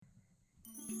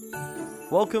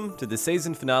Welcome to the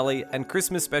season finale and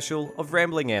Christmas special of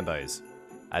Rambling Ambos.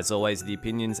 As always, the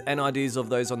opinions and ideas of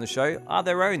those on the show are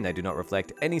their own. They do not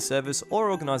reflect any service or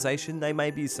organisation they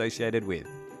may be associated with.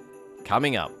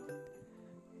 Coming up,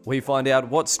 we find out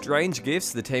what strange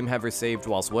gifts the team have received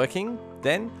whilst working.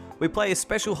 Then, we play a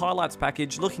special highlights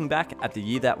package looking back at the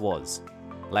year that was.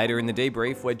 Later in the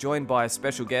debrief, we're joined by a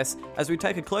special guest as we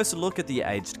take a closer look at the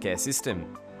aged care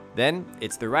system. Then,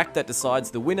 it's the rack that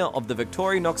decides the winner of the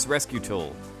Victorinox Rescue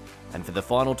Tool. And for the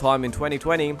final time in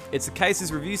 2020, it's a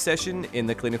cases review session in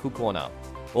the Clinical Corner.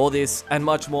 All this and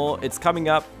much more, it's coming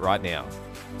up right now.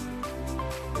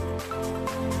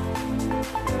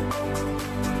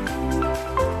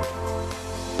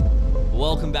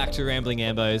 Welcome back to Rambling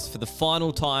Ambos for the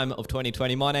final time of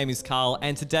 2020. My name is Carl,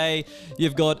 and today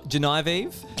you've got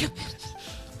Genevieve.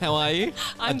 How are you?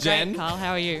 I'm Jen. great, Carl.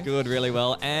 How are you? Good, really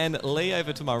well. And Lee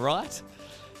over to my right.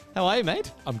 How are you,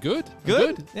 mate? I'm good.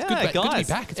 Good? Yeah, Yeah, good to be guys.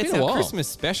 back. It's It's been a our while. Christmas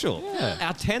special. Yeah.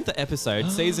 Our 10th episode,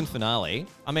 season finale.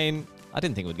 I mean, I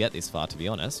didn't think we'd get this far, to be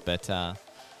honest, but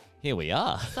here we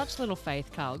are. Such little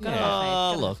faith, Carl. Got Yeah. to have faith.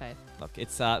 Gotta Look. have faith. Look,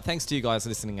 it's thanks to you guys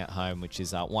listening at home, which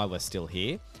is why we're still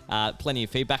here. Plenty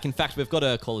of feedback. In fact, we've got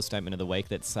a caller statement of the week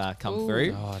that's come Ooh.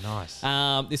 through. Oh,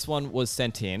 nice. This one was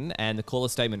sent in, and the caller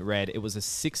statement read, it was a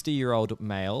 60-year-old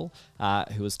male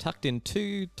who was tucked in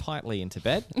too tightly into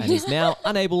bed and is now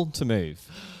unable to move.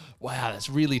 Wow, that's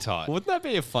really tight. Wouldn't that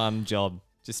be a fun job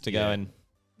just to go Yeah. and...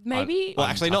 Maybe. Well,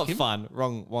 actually, Untuck not him? fun.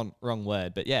 Wrong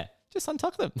word. But yeah, just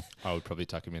untuck them. I would probably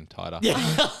tuck him in tighter. Yeah.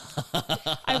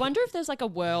 I wonder if there's like a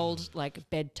world like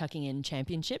bed tucking in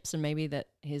championships, and maybe that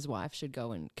his wife should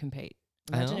go and compete.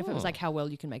 Imagine if it was Oh. like how well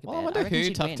you can make a Well, bed. I wonder reckon who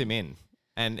she'd tucked win. him in.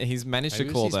 And he's managed Maybe to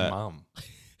it call was his the... mum.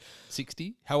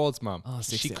 60? How old's mum? Oh,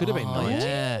 She 60. could have been Oh, 90.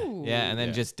 Yeah. Ooh. Yeah, and then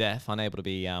Yeah. just deaf, unable to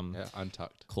be Yeah,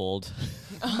 untucked. called.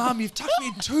 Mum, you've tucked me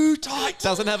in too tight.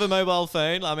 Doesn't have a mobile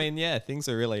phone. I mean, yeah, things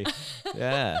are really,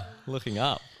 looking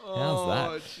up.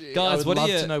 How's that? Gee. Guys, I would what do love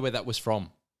you- to know where that was from.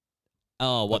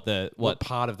 Oh, what What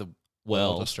part of the Well,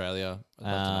 world, Australia? I'd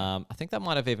love to know. I think that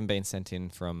might have even been sent in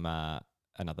from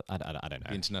another. I don't know.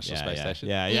 The International Yeah, Space yeah, Station?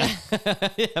 Yeah, yeah.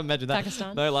 Yeah, imagine that.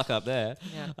 Pakistan? No luck up there.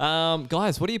 Yeah.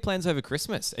 Guys, what are your plans over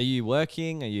Christmas? Are you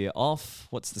working? Are you off?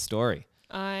 What's the story?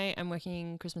 I am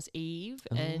working Christmas Eve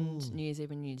and New Year's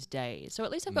Eve and New Year's Day. So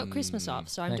at least I've got Christmas off.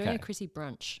 So I'm doing Okay. a Chrissy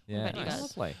brunch. Yeah, What about you guys?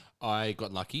 lovely. I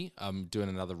got lucky. I'm doing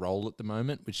another role at the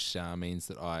moment, which means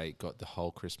that I got the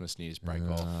whole Christmas New Year's break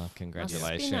off. Oh,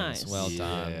 congratulations. nice. Well Yeah.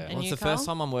 done. And Well, it's you, the first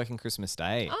Carl? time I'm working Christmas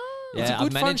Day. Oh, Yeah, It's a I've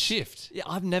good fun managed- shift. Yeah,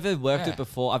 I've never worked Yeah. it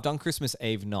before. I've done Christmas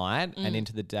Eve night and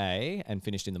into the day and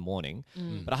finished in the morning,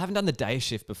 but I haven't done the day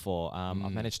shift before.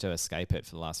 I've managed to escape it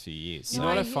for the last few years. You So. know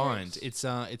what I hear find? it.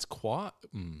 It's quiet.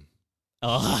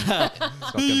 Oh.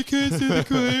 You can't see the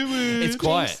quiet It's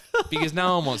quiet because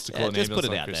no one wants to call Yeah, an just put ambulance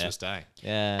it on out there. Christmas Day.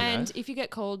 Yeah. And if you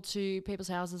get called to people's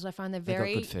houses, I find they're got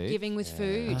very good food? giving with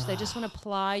food. They just want to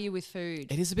ply you with food.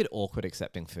 It is a bit awkward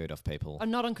accepting food off people. Oh,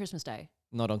 not on Christmas Day.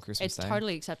 Not on Christmas It's Day.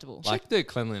 totally acceptable. Check the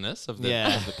cleanliness of the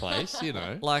Yeah. of the place. You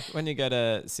know. Like when you go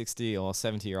to 60 or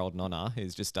 70-year-old nonna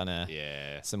who's just done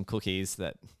Yeah. some cookies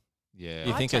that Yeah.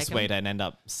 you I'd think are take 'em. sweet and end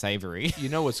up savoury. You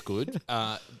know what's good?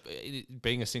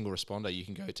 Being a single responder, you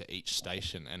can go to each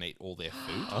station and eat all their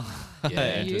food.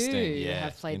 Yeah. Interesting. You Yeah.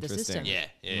 have played the Interesting. system.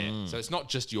 Yeah. So it's not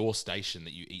just your station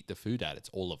that you eat the food at; it's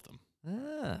all of them.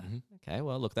 Ah, okay.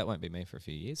 Well, look, that won't be me for a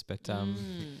few years, but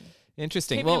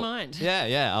interesting. Keep it well, in mind.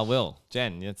 Yeah, I will.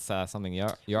 Jen, it's something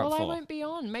you're Well, up I for. won't be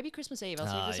on. Maybe Christmas Eve. I'll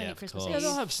see if there's yeah, any of Christmas course. Eve Yeah,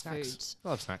 they'll have snacks. foods.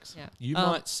 We'll have snacks. Yeah. You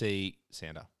might see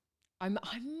Santa. I might.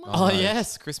 Oh, nice.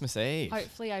 yes, Christmas Eve.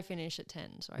 Hopefully, I finish at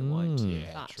 10, so I won't.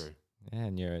 Yeah, but- true. Yeah,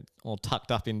 and you're all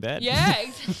tucked up in bed. Yeah,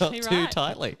 Not exactly too right.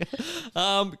 tightly.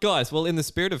 Guys, well, in the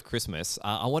spirit of Christmas,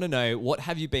 I want to know, what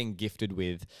have you been gifted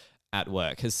with at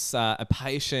work? Has a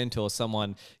patient or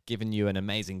someone given you an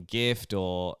amazing gift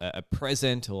or a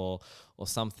present or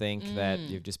something that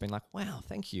you've just been like, wow,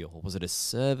 thank you? Or was it a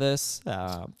service,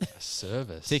 A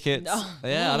service. tickets?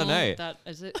 Yeah, I don't know. That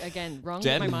is it again wrong.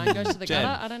 Jen? My mind goes to the Jen?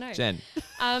 gutter. I don't know. Jen.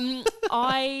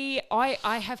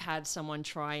 I have had someone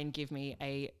try and give me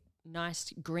a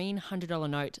nice green $100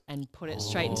 note and put it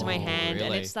straight into my hand, and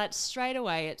really? it's that straight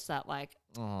away. It's that like,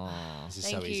 Oh, This is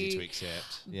Thank so easy you. to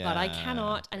accept. yeah. but I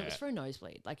cannot, and it was for a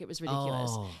nosebleed. Like it was ridiculous.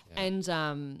 Oh.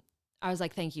 And I was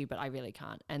like, thank you, but I really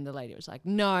can't. And the lady was like,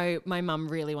 no, my mum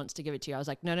really wants to give it to you. I was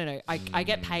like, no. I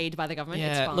get paid by the government.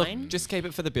 Yeah, it's look, fine. just keep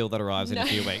it for the bill that arrives in a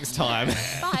few weeks' time.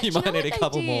 But you do might know need what a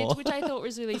couple they did, more. which I thought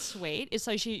was really sweet. Is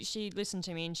so she listened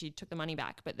to me and she took the money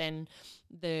back. But then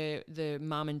the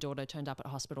mum and daughter turned up at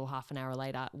hospital half an hour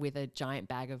later with a giant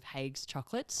bag of Hague's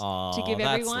chocolates to Oh, give that's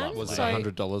everyone. lovely. Was it So-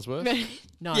 $100 worth?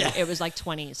 No, it was like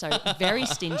 20. So very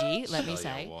stingy, let me Tell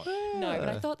ya say. what. No, but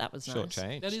I thought that was Short nice.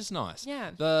 change. That is nice.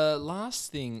 Yeah. The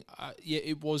last thing,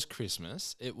 it was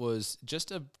Christmas. It was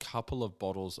just a couple of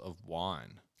bottles of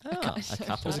wine. Ah, a It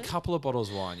couple. was a couple of bottles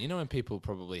of wine. You know when people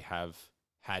probably have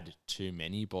had too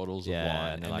many bottles of Yeah,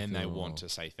 wine and and they're then like, they "Ooh, want to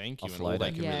say thank you and all offload they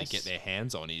it." can really Yes. get their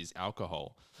hands on is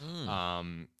alcohol.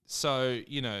 Mm. So,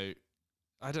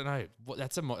 I don't know.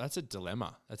 That's a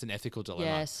dilemma. That's an ethical dilemma.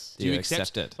 Yes. Do you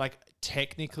accept it? Like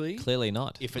technically, Clearly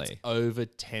not. if it's Lee. over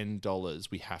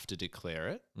 $10, we have to declare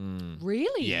it.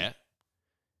 Really? Yeah.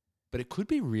 But it could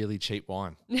be really cheap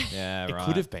wine. Yeah, It right.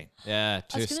 could have been. Yeah,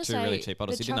 I was just gonna two really say, cheap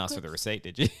bottles. the You didn't ask for the chocolates- receipt,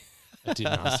 did you? I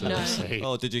didn't ask for No. the receipt.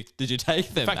 Oh, did you take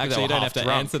them? fact, they Actually, were you don't have half to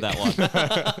drunk. answer that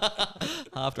one.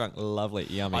 Half drunk, lovely,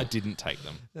 yummy. I didn't take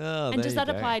them. Oh, And there does you that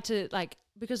go. apply to like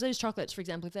because those chocolates, for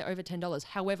example, if they're over $10,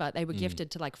 however, they were gifted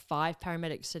to like 5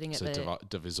 paramedics sitting at So the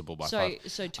divisible by so five.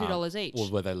 so $2 each. Or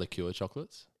were they liqueur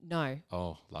chocolates? No,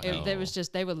 Oh, lucky. there was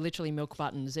just they were literally milk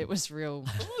buttons. It was real.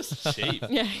 cheap.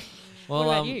 Yeah. Well,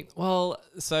 what about you? Well,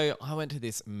 so I went to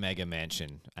this mega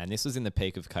mansion, and this was in the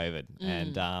peak of COVID,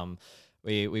 and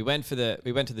we went to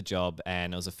the job,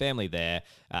 and there was a family there.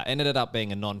 Ended up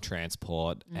being a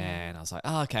non-transport, and I was like,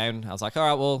 oh, okay. And I was like, all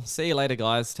right, well, see you later,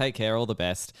 guys. Take care, all the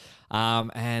best.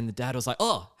 And the dad was like,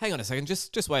 oh, hang on a second,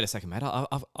 just wait a second, mate.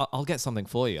 I'll get something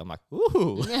for you. I'm like,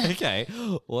 ooh, okay.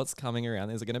 What's coming around?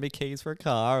 Is it going to be keys for a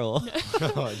car or?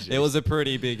 It was a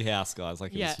pretty big house, guys.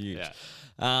 Like it Yeah. was huge.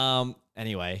 Yeah.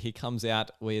 Anyway, he comes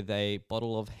out with a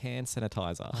bottle of hand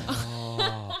sanitizer.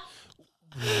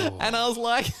 And I was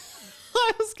like,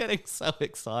 I was getting so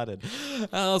excited. And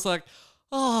I was like,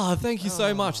 oh, thank you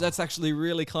so much. That's actually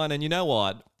really kind. And you know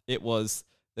what? It was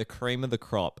the cream of the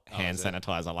crop hand is it?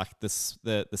 sanitizer. Like the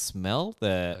smell,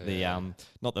 the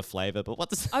not the flavor, but what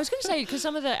the I was going to say because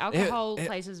some of the alcohol it-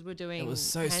 places were doing it was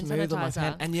so hand smooth on my sanitizer.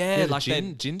 hand. And Yeah, like they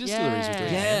gin distilleries were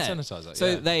doing Yeah. hand sanitizer. So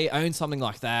yeah. they own something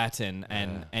like that, and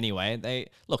anyway, it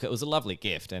was a lovely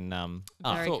gift, and I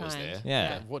Very thought it was kind. there.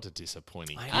 Yeah. What a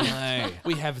disappointing. I know.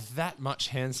 We have that much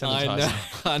hand I sanitizer.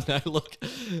 know. I know. Look,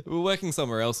 we're working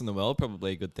somewhere else in the world,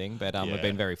 probably a good thing, but we've Yeah.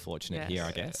 been very fortunate here, I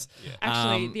Yes. guess. Yeah.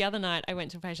 Actually, the other night I went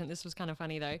to a patient. This was kind of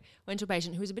funny though. Went to a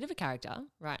patient who was a bit of a character,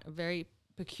 right? A very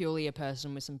peculiar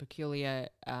person with some peculiar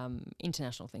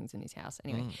international things in his house.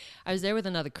 Anyway, I was there with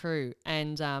another crew,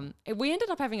 and we ended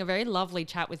up having a very lovely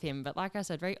chat with him. But like I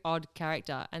said, very odd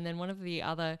character. And then one of the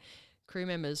other crew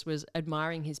members was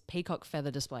admiring his peacock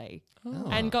feather display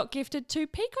and got gifted 2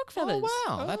 peacock feathers. Oh,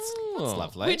 wow. That's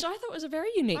lovely. Which I thought was a very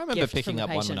unique I remember gift picking from up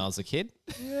the one patient. when I was a kid.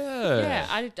 Yeah,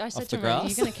 I said the to him, "Are you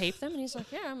grass? going to keep them?" And he's like,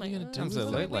 "Yeah." I'm like, You're gonna "Oh, do that's a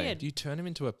little bit Absolutely. weird." Do you turn them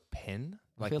into a pen?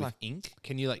 Like feel with like- ink?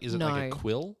 Can you is it like a No.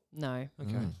 quill? No.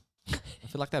 Okay. I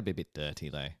feel like that'd be a bit dirty,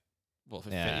 though. Well, for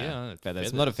Yeah, feathers.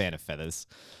 feathers. I'm not a fan of feathers.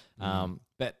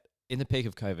 But in the peak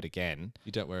of COVID again,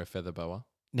 You don't wear a feather boa?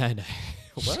 no.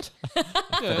 What? Yeah,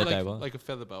 Feather boa? like a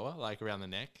feather boa, like around the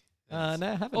neck. No, I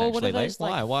haven't Or what actually. are Lee. those,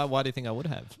 like- Why do you think I would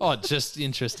have? Oh, just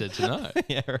interested to know.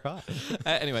 Yeah, right.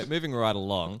 Anyway, moving right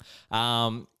along.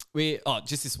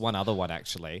 Just this one other one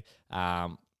actually.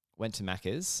 Went to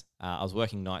Macca's. I was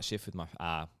working night shift with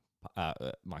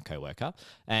my coworker,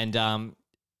 and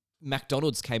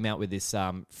McDonald's came out with this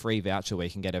free voucher where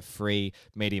you can get a free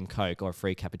medium Coke or a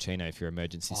free cappuccino if you're an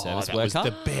emergency service that worker. was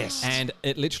the best. And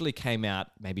it literally came out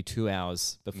maybe 2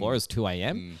 hours before. It was 2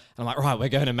 a.m. And I'm like, right, we're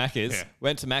going to Macca's. Yeah.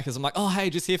 Went to Macca's. I'm like, oh,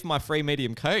 hey, just here for my free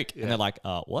medium Coke. And they're like,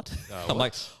 what? I'm what?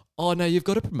 like, oh, no, you've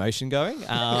got a promotion going.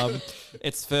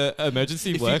 It's for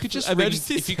emergency If work. you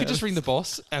could just ring the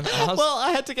boss and ask. Well,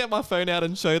 I had to get my phone out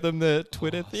and show them the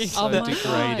Twitter thing. Oh The- my God.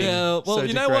 degrading. Yeah, well, So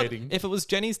you know degrading. what? If it was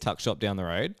Jenny's tuck shop down the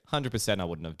road, 100% I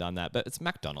wouldn't have done that. But it's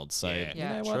McDonald's, so Yeah, you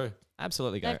know true. what?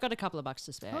 Absolutely go. They've got a couple of bucks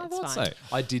to spare. I It's thought fine. so.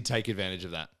 I did take advantage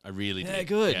of that. I really did. Yeah,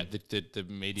 good. Yeah, the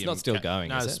medium. not still going,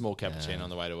 No, is the it? small cappuccino on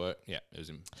the way to work. Yeah, it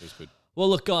was good. Well,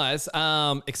 look, guys,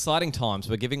 exciting times.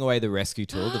 We're giving away the rescue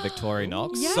tool, the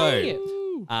Victorinox. Yay!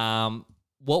 So,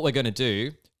 what we're going to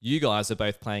do, you guys are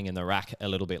both playing in the rack a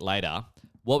little bit later.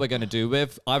 What we're going to do,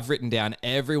 I've written down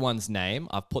everyone's name.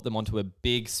 I've put them onto a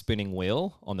big spinning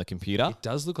wheel on the computer. It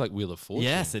does look like Wheel of Fortune.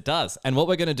 Yes, it does. And what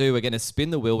we're going to do, we're going to spin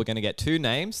the wheel. We're going to get 2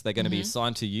 names. They're going to be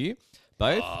assigned to you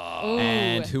both. Ooh.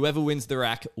 And whoever wins the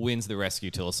rack wins the rescue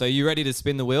tool. So you ready to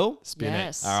spin the wheel? Spin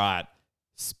Yes. All right.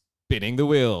 Spinning the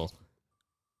wheel.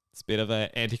 It's a bit of an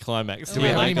anticlimax. Do we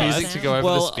have any guys. music to go over the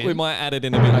Well, spin? we might add it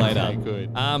in a bit later.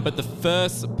 good. But the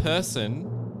first person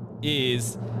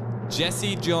is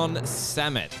Jesse John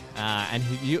Samet, and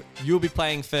you'll be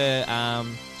playing for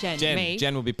Jen, me.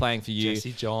 Jen will be playing for you,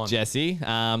 Jesse John. Jesse.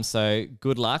 So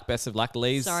good luck, best of luck.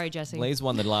 Lee's Sorry, Jesse. Lee's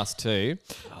won the last two.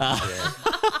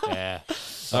 Yeah.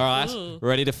 All right, Ooh.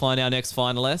 ready to find our next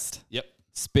finalist? Yep.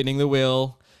 Spinning the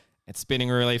wheel. It's spinning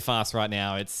really fast right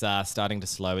now. It's starting to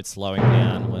slow. It's slowing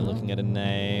down. We're looking at a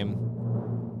name.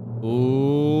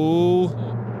 Ooh.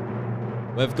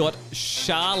 We've got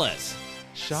Charlotte.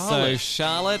 So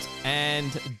Charlotte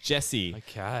and Jesse.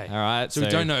 Okay. All right. So we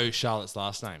don't know Charlotte's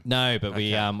last name. No, but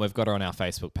Okay. we've got her on our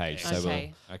Facebook page. So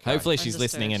Okay. Okay. hopefully she's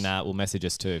listening and Understood. will message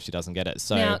us too if she doesn't get it.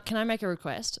 So Now, can I make a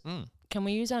request? Can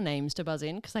we use our names to buzz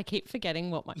in? Because I keep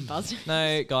forgetting what my buzz is.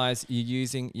 no, guys, you're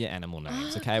using your animal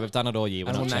names. Okay, we've done it all year.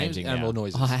 We're Animal not names? changing Animal now.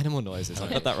 noises. Oh, animal noises. I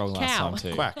got that wrong last Cow. time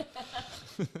too. Quack.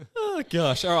 Oh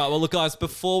gosh. All right. Well, look, guys.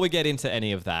 Before we get into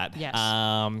any of that, Yes.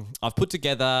 I've put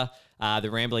together the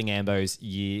Rambling Ambos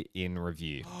year in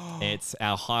review. It's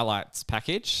our highlights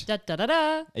package. Da da da da.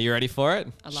 Are you ready for it?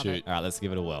 I love Shoot. it. All right. Let's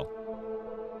give it a whirl.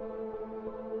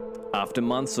 After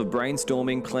months of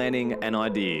brainstorming, planning, and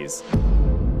ideas,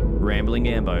 Rambling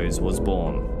Ambos was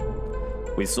born.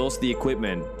 We sourced the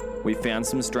equipment. We found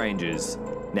some strangers.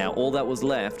 Now all that was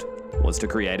left was to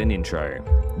create an intro.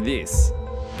 This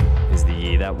is the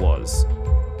year that was.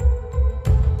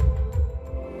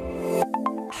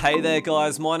 Hey there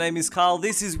guys, my name is Carl,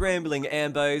 this is Rambling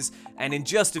Ambos, and in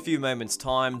just a few moments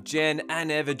time, Jen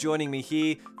and Ev are joining me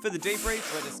here for the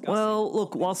debrief. We're discussing... Well,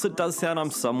 look, whilst it does sound I'm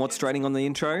somewhat straining on the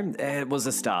intro, it was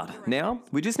a start. Now,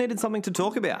 we just needed something to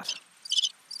talk about.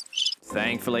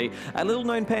 Thankfully, a little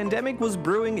known pandemic was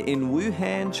brewing in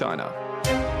Wuhan, China.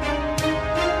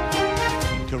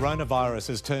 Coronavirus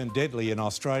has turned deadly in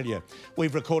Australia.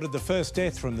 We've recorded the first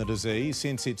death from the disease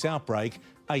since its outbreak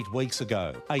 8 weeks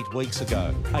ago. 8 weeks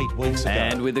ago. 8 weeks ago.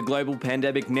 And with the global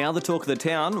pandemic now the talk of the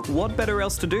town, what better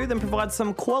else to do than provide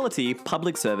some quality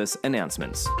public service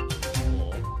announcements?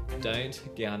 Don't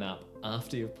gown up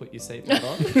after you've put your seatbelt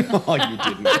on. Oh, you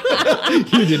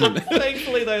didn't. You didn't.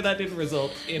 Thankfully, though, that didn't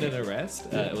result in an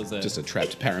arrest. It was Just a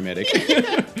trapped paramedic.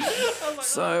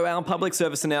 So our public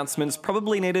service announcements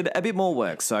probably needed a bit more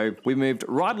work, so we moved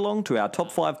right along to our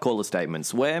top 5 caller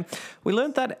statements, where we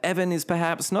learnt that Evan is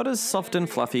perhaps not as soft and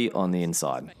fluffy on the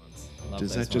inside.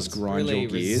 Does that just grind really your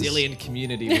gears? resilient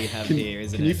community we have here,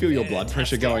 isn't Can it? you feel your blood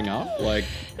pressure going up? Like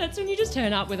That's when you just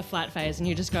turn up with a flat face and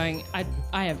you're just going,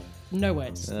 I have no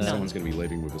words. None. someone's going to be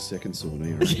leaving with a second saw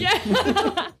knee. I reckon.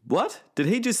 Yeah. What? Did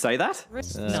he just say that?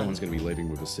 Someone's going to be leaving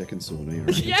with a second saw knee. I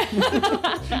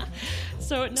reckon.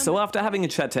 So, at So after having a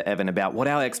chat to Evan about what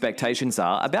our expectations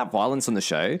are about violence on the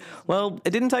show, well, it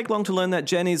didn't take long to learn that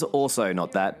Jen is also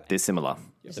not that dissimilar.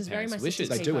 this is very much wishes.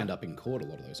 They do end up in court, a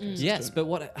lot of those cases. Yes, too. but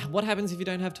what happens if you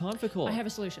don't have time for court? I have a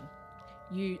solution.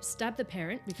 You stab the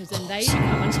parent because then they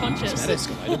become unconscious. That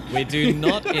escalated. We do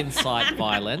not incite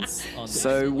violence.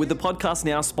 So, with the podcast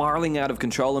now spiraling out of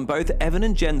control and both Evan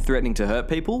and Jen threatening to hurt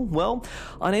people, well,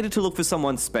 I needed to look for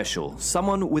someone special,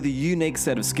 someone with a unique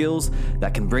set of skills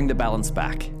that can bring the balance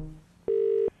back.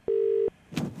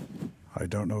 I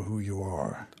don't know who you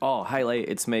are. Oh, hey Lee,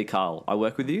 it's me, Carl. I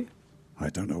work with you. I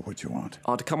don't know what you want.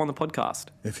 Oh, to come on the podcast.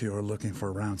 If you are looking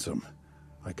for ransom,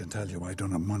 I can tell you I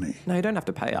don't have money. No, you don't have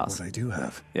to pay us. What I do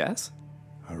have Yes?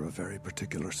 are a very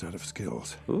particular set of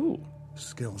skills. Ooh.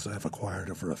 Skills I've acquired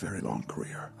over a very long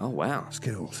career. Oh, wow.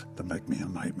 Skills that make me a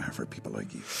nightmare for people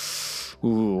like you.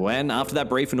 Ooh, and after that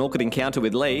brief and awkward encounter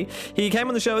with Lee, he came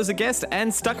on the show as a guest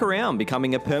and stuck around,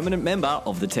 becoming a permanent member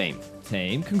of the team.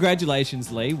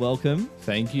 Congratulations, Lee. Welcome.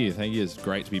 Thank you. It's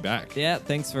great to be back. Yeah,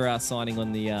 thanks for signing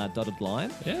on the dotted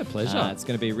line. Yeah, pleasure. It's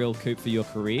going to be a real coup for your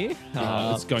career.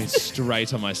 It's going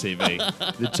straight on my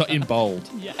CV. In bold.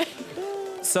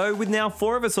 So, with now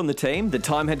 4 of us on the team, the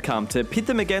time had come to pit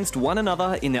them against one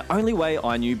another in the only way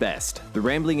I knew best, the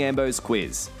Rambling Ambos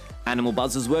quiz. Animal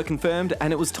buzzers were confirmed,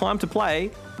 and it was time to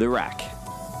play the rack.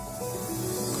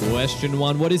 Question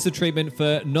 1. What is the treatment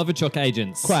for Novichok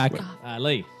agents? Quack.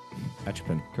 Lee.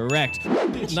 Atropine. Correct.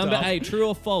 Number 8. True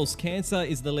or false? Cancer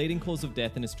is the leading cause of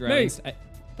death in Australians.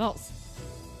 False.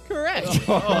 Correct.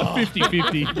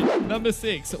 50-50. Number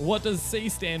 6. What does C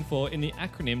stand for in the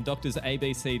acronym Doctors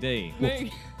ABCD?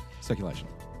 Circulation.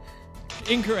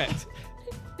 Incorrect.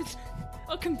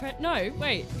 Oh, no,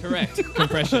 wait. Correct.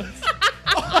 Compressions.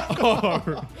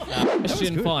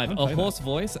 Question 5. A hoarse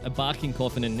voice, a barking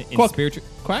cough, and in Quack. spiritual...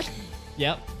 Quack.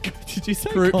 Yep. Did you say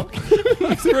Crew. cock?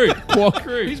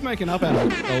 Crew. He's making up out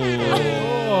of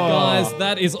it. Guys,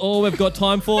 that is all we've got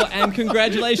time for, and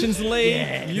congratulations, Lee.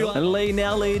 And Lee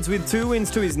now leads with 2 wins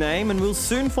to his name, and we'll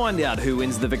soon find out who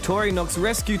wins the Victorinox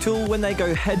Rescue Tool when they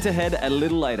go head-to-head a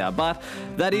little later. But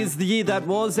that is the year that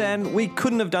was, and we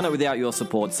couldn't have done it without your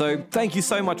support. So thank you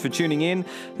so much for tuning in.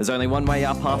 There's only one way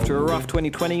up after a rough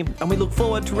 2020, and we look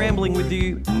forward to rambling with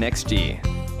you next year.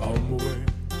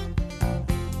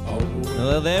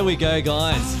 Well, there we go,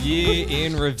 guys. Year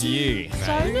in review.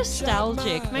 So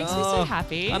nostalgic. Makes me so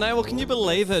happy. I know. Well, can you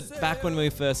believe it? Back when we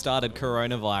first started,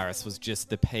 coronavirus was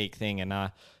just the peak thing, and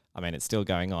I mean, it's still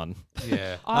going on.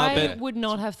 Yeah. I would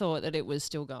not have thought that it was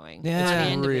still going. Yeah. to the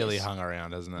It's end of really this. hung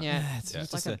around, hasn't it? Yeah. It's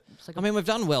It's just like it's like I mean, we've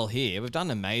done well here. We've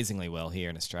done amazingly well here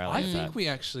in Australia. I think we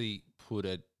actually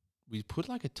put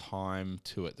like a time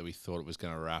to it that we thought it was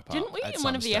going to wrap up. Didn't we at in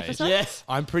one some of the stage. episodes? Yes.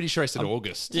 I'm pretty sure I said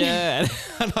August. Yeah,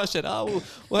 and I said, we'll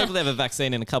hopefully have a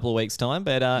vaccine in a couple of weeks' time.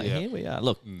 But here we are.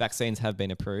 Look, vaccines have been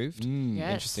approved.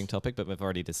 Yes. Interesting topic, but we've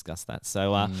already discussed that.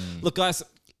 So, look, guys,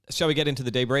 shall we get into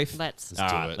the debrief? Let's. All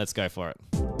do right, it. let's go for it.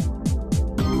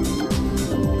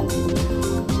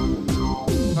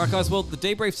 All right, guys. Well, the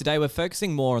debrief today, we're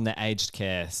focusing more on the aged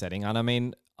care setting. And I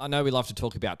mean, I know we love to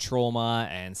talk about trauma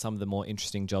and some of the more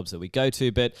interesting jobs that we go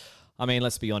to, but I mean,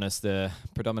 let's be honest,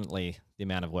 predominantly the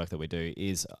amount of work that we do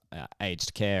is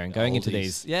aged care, and going into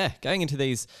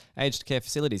these aged care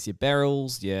facilities, your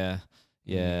Beryl's, your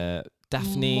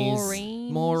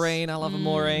Daphne's, Maureen, I love a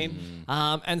Maureen.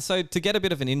 And so to get a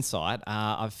bit of an insight,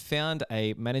 I've found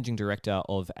a managing director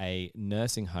of a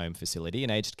nursing home facility, an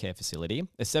aged care facility,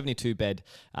 a 72-bed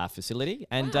facility.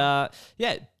 And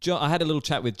John, I had a little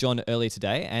chat with John earlier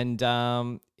today, and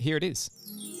here it is.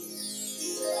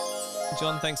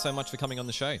 John, thanks so much for coming on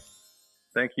the show.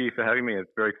 Thank you for having me. I'm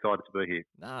very excited to be here.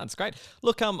 Nah, it's great.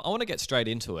 Look, I want to get straight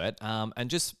into it. And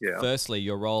just firstly,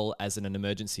 your role as an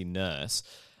emergency nurse.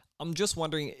 I'm just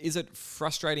wondering, is it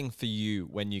frustrating for you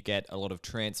when you get a lot of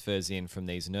transfers in from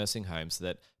these nursing homes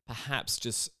that perhaps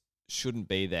just shouldn't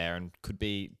be there and could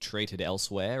be treated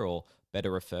elsewhere or better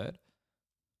referred?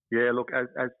 Yeah, look, as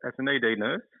an ED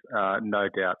nurse, no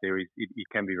doubt it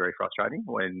can be very frustrating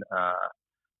when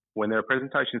there are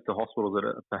presentations to hospitals that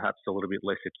are perhaps a little bit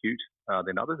less acute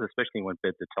than others, especially when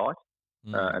beds are tight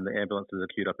and the ambulances are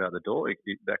queued up out the door.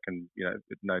 That can,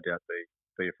 no doubt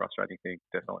be a frustrating thing,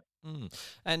 definitely.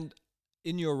 And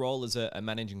in your role as a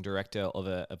managing director of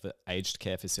an aged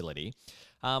care facility,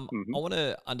 I want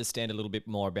to understand a little bit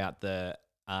more about the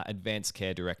advanced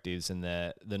care directives and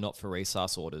the not for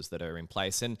resource orders that are in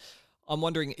place. And I'm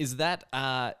wondering, is that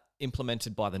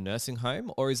implemented by the nursing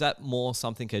home, or is that more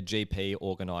something a GP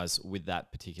organise with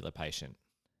that particular patient?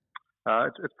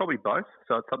 It's probably both.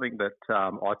 So it's something that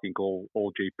I think all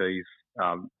GPs,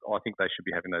 I think they should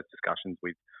be having those discussions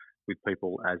with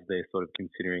people as they're sort of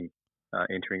considering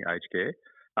entering aged care.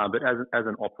 But as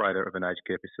an operator of an aged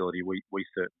care facility, we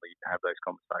certainly have those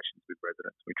conversations with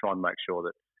residents. We try and make sure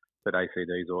that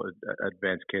ACDs or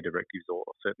advanced care directives or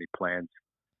certainly plans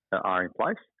are in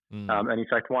place. And in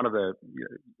fact, one of the,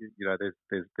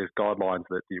 there's guidelines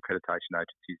that the accreditation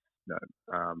agencies,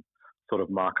 sort of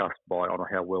mark us by on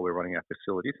how well we're running our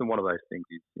facilities. And one of those things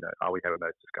is, are we having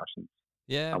those discussions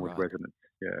with residents?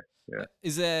 Yeah.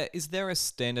 Is there a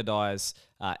standardised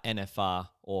NFR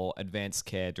or advanced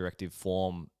care directive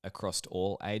form across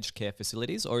all aged care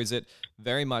facilities, or is it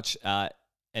very much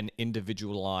an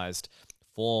individualised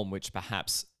form which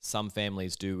perhaps some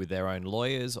families do with their own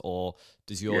lawyers, or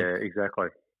does your... Yeah, exactly.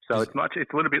 So it's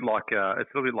a little bit like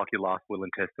your last will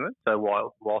and testament. So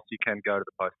whilst you can go to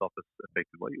the post office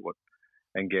effectively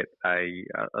and get a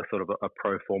sort of a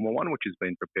pro forma one, which has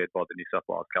been prepared by the New South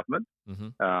Wales government,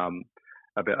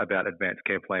 about advanced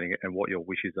care planning and what your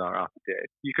wishes are after death,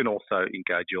 you can also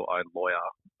engage your own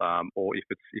lawyer, or if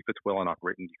it's well enough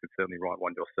written, you can certainly write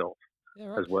one yourself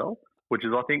as well. Which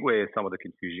is, I think, where some of the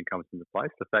confusion comes into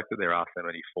place. The fact that there are so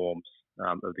many forms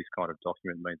of this kind of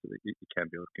document means that it can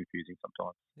be a little confusing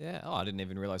sometimes. Yeah. Oh, I didn't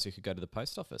even realise you could go to the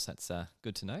post office. That's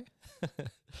good to know.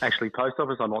 Actually, post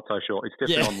office, I'm not so sure. It's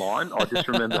definitely online. I just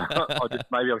remember,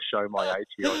 maybe I've shown my age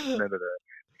here. I just remember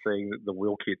seeing the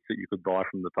will kits that you could buy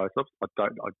from the post office.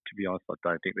 To be honest, I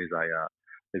don't think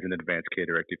there's an advanced care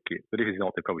directive kit. But if it's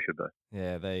not, there probably should be.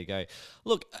 Yeah, there you go.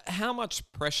 Look, how much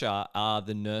pressure are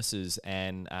the nurses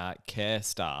and care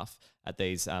staff at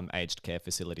these aged care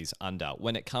facilities under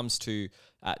when it comes to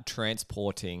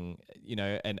transporting,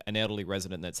 an elderly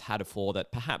resident that's had a fall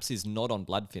that perhaps is not on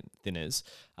blood thinners?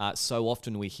 So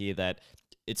often we hear that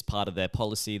it's part of their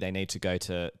policy. They need to go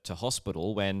to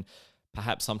hospital when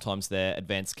perhaps sometimes their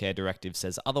advanced care directive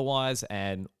says otherwise,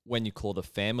 and when you call the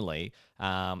family,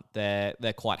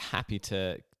 they're quite happy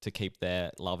to keep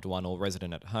their loved one or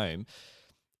resident at home.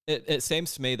 It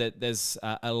seems to me that there's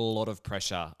a lot of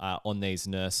pressure on these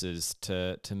nurses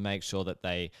to make sure that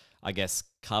they, I guess,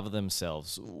 cover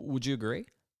themselves. Would you agree?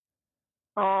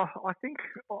 I think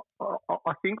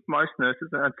most nurses,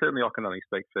 and certainly I can only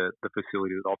speak for the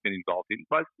facility that I've been involved in.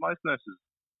 Most nurses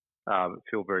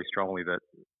feel very strongly that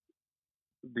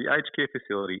the aged care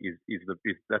facility is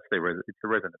that's their it's the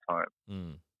resident's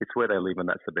home. It's where they live, and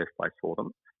that's the best place for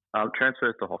them.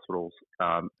 Transfers to hospitals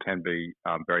can be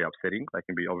very upsetting. They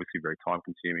can be obviously very time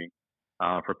consuming.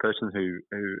 For a person who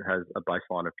has a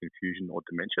baseline of confusion or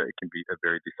dementia, it can be a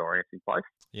very disorienting place.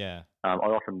 Yeah. I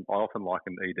often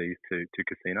liken EDs to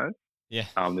casinos. Yeah.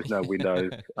 There's no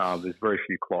windows. There's very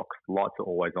few clocks. The lights are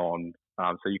always on,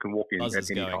 so you can walk in at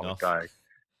any time of day.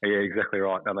 Yeah, exactly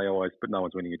right. And but no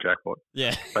one's winning a jackpot.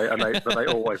 Yeah. But they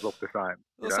always look the same.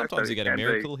 Well, sometimes you get a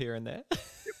miracle here and there.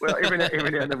 Well, every now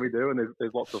and then we do, and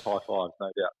there's lots of high fives,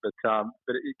 no doubt.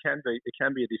 But it can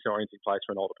be a disorienting place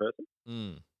for an older person.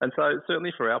 And so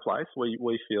certainly for our place,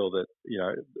 we feel that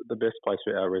the best place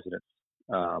for our residents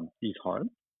is home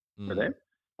for them.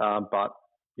 But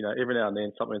every now and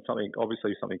then something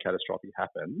catastrophic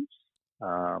happens.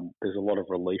 There's a lot of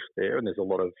relief there, and there's a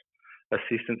lot of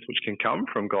assistance which can come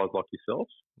from guys like yourself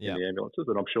in the ambulances.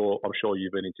 And I'm sure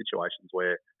you've been in situations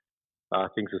where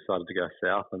things have started to go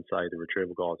south, and say the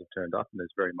retrieval guys have turned up, and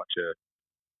there's very much a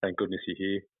thank goodness you're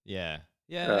here.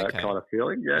 Okay. Kind of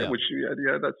feeling. Which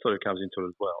that sort of comes into it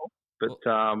as well. But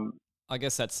I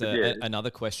guess that's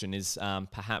another question is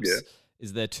perhaps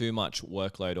is there too much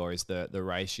workload, or is the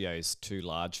ratios too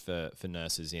large for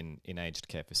nurses in aged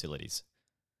care facilities?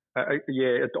 I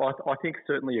think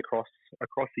certainly across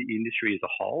the industry as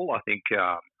a whole, I think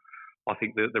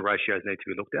the ratios need to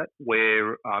be looked at.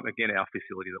 Where again, our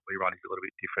facility that we run is a little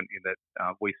bit different in that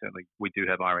we do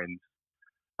have RNs,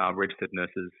 registered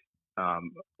nurses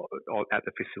at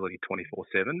the facility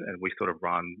 24/7, and we sort of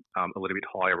run a little bit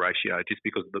higher ratio just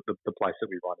because the place that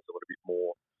we run is a little bit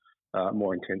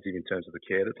more intensive in terms of the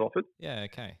care that's offered. Yeah,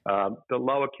 okay. The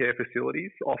lower care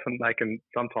facilities, often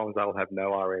sometimes they'll have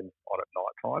no RNs on at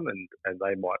night time, and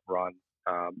they might run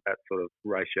at sort of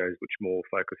ratios which more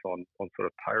focus on sort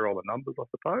of payroll and numbers, I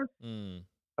suppose,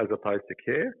 as opposed to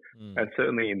care. And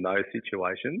certainly in those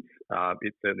situations,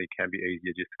 it certainly can be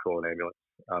easier just to call an ambulance,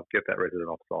 get that resident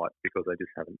off site, because they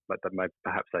just haven't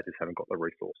got the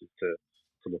resources to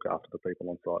look after the people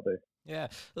on site there. Yeah.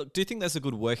 Look, do you think there's a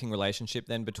good working relationship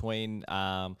then between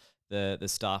the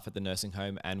staff at the nursing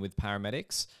home and with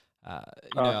paramedics?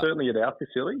 Certainly at our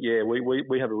facility,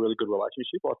 we have a really good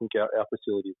relationship. I think our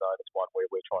facility is known as one where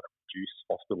we're trying to reduce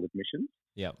hospital admissions.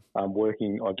 Yeah.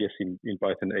 Working, I guess, in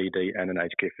both an ED and an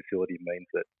aged care facility means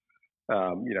that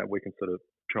we can sort of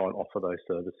try and offer those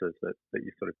services that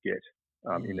you sort of get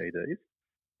in EDs.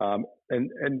 And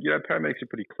paramedics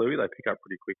are pretty cluey. They pick up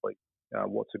pretty quickly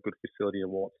what's a good facility and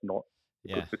what's not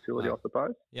a good facility, I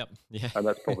suppose. Yep. Yeah. And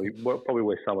that's probably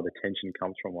where some of the tension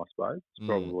comes from, I suppose.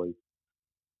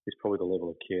 It's probably the level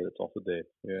of care that's offered there.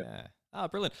 Yeah. Oh,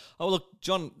 brilliant. Oh, look,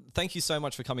 John, thank you so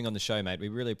much for coming on the show, mate. We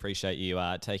really appreciate you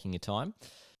taking your time.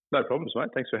 No problems, mate.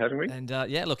 Thanks for having me. And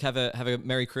look, have a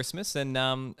Merry Christmas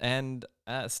and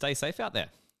stay safe out there.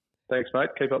 Thanks, mate.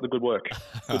 Keep up the good work.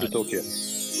 Good to talk to you.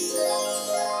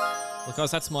 Look,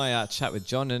 guys, that's my chat with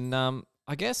John, and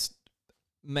I guess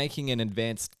making an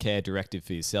advanced care directive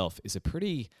for yourself is a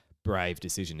pretty brave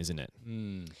decision, isn't it?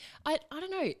 I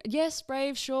don't know. Yes,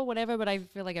 brave, sure, whatever, but I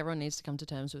feel like everyone needs to come to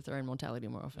terms with their own mortality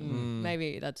more often.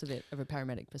 Maybe that's a bit of a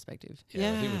paramedic perspective.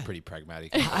 Yeah, I think we're pretty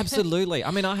pragmatic. Absolutely.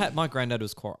 I mean, my granddad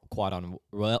was quite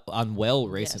unwell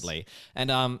recently,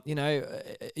 and a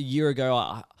year ago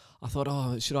I thought,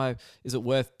 is it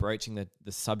worth broaching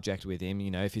the subject with him?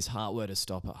 If his heart were to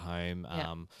stop at home,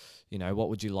 what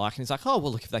would you like? And he's like, oh,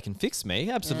 well, look, if they can fix me,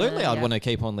 absolutely, I'd want to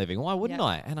keep on living. Why wouldn't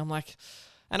I? And I'm like,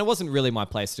 and it wasn't really my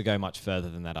place to go much further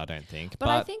than that, I don't think. But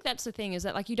I think that's the thing, is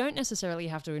that like you don't necessarily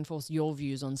have to enforce your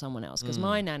views on someone else, because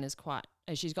my nan is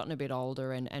she's gotten a bit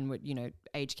older, and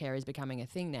aged care is becoming a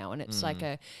thing now, and it's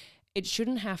it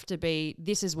shouldn't have to be,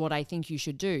 this is what I think you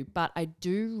should do. But I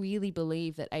do really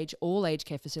believe that all aged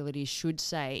care facilities should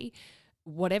say,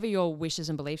 whatever your wishes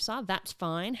and beliefs are, that's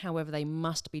fine. However, they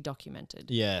must be documented.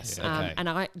 Yes. Okay. And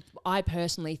I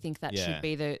personally think that should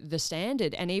be the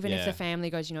standard. And even if the family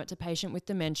goes, it's a patient with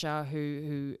dementia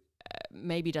who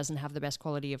maybe doesn't have the best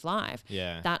quality of life,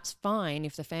 that's fine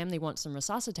if the family wants them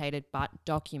resuscitated, but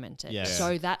documented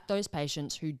so that those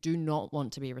patients who do not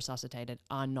want to be resuscitated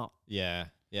are not. Yeah.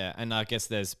 Yeah. And I guess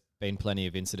there's been plenty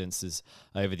of incidences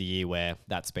over the year where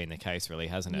that's been the case, really,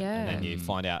 hasn't it? And then you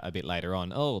find out a bit later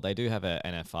on, oh, they do have a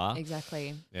NFR.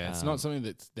 Exactly. Yeah, it's not something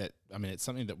it's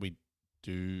something that we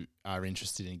are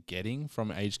interested in getting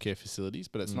from aged care facilities,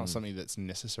 but it's not something that's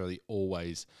necessarily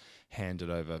always handed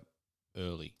over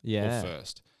early or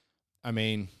first. I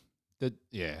mean,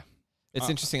 It's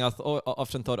interesting. I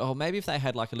often thought, oh, maybe if they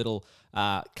had like a little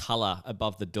colour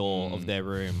above the door of their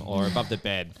room or above the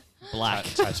bed, black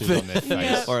tattooed on their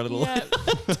face. or a little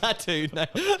tattoo. No.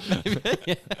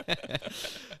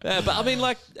 But I mean,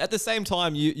 like at the same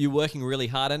time, you're working really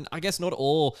hard, and I guess not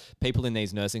all people in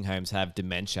these nursing homes have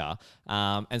dementia,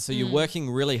 and so you're working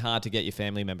really hard to get your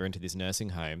family member into this nursing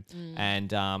home,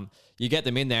 and you get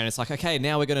them in there, and it's like, okay,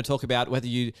 now we're going to talk about whether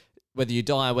you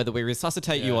die, whether we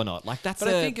resuscitate you or not. Like that's. But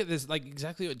I think there's like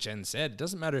exactly what Jen said. It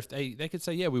doesn't matter if they could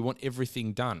say, yeah, we want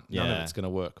everything done. None of it's going to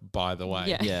work, by the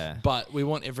way. Yeah. But we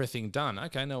want everything done.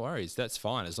 Okay, no worries. That's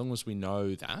fine as long as we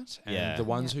know that. And the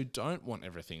ones who don't want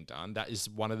everything done, that is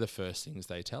one of the first things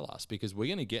they tell us, because we're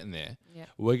going to get in there. Yeah.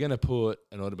 We're going to put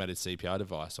an automated CPR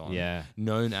device on,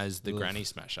 known as the granny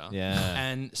smasher,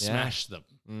 and smash them.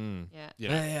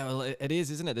 Yeah. Well, it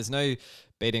is, isn't it? There's no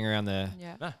beating around the.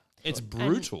 Yeah. Nah. It's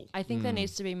brutal. And I think there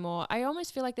needs to be more. I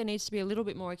almost feel like there needs to be a little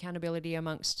bit more accountability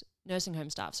amongst nursing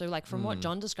home staff. So, like from what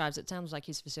John describes, it sounds like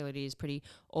his facility is pretty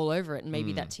all over it, and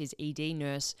maybe that's his ED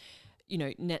nurse,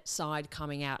 net side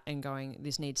coming out and going,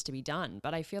 "This needs to be done."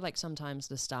 But I feel like sometimes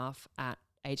the staff at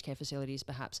aged care facilities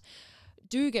perhaps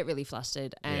do get really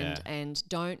flustered and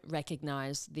don't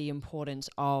recognise the importance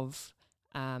of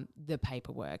the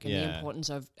paperwork and the importance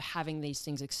of having these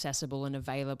things accessible and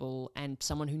available, and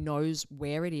someone who knows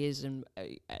where it is and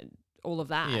all of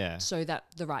that, so that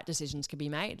the right decisions can be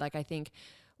made. Like I think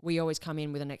we always come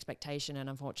in with an expectation, and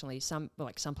unfortunately some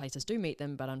places do meet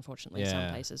them, but unfortunately some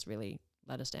places really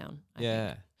let us down.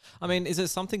 I mean, is it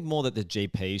something more that the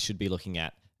GP should be looking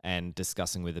at and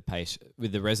discussing with the patient,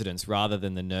 with the residents, rather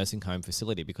than the nursing home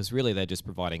facility? Because really they're just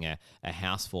providing a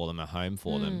house for them, a home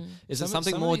for them. Is it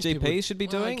something more GPs should be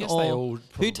doing, or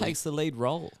who takes the lead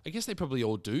role? I guess they probably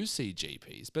all do see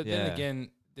GPs, but then again,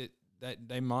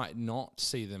 they might not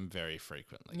see them very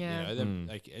frequently. Yeah.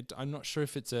 I'm not sure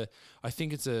if I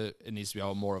think it needs to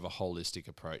be more of a holistic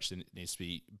approach. It needs to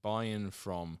be buy-in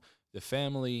from the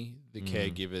family, the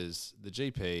caregivers, the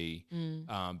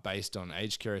GP, based on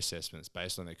aged care assessments,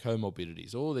 based on their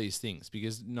comorbidities, all these things,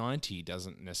 because 90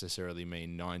 doesn't necessarily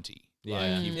mean 90.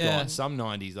 Like you've got some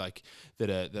 90s that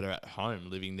are at home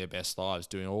living their best lives,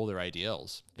 doing all their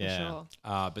ADLs. Sure.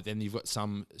 But then you've got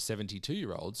some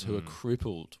 72-year-olds who are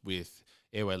crippled with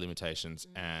airway limitations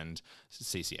and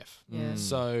CCF.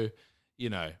 So,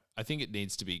 I think it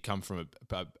needs to come from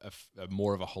a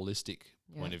more of a holistic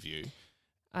point of view.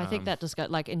 I think that just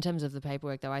got, like, in terms of the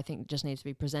paperwork, though, I think just needs to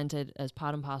be presented as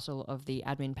part and parcel of the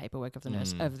admin paperwork of the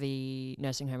nurse of the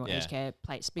nursing home or aged care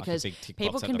place, because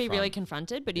people can be really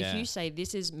confronted. But if you say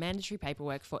this is mandatory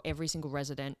paperwork for every single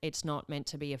resident, it's not meant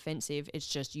to be offensive. It's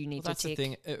just you need to that's tick. The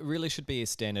thing. It really should be a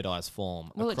standardised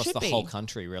form Well, across the whole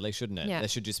country, really, shouldn't it? There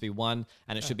should just be one,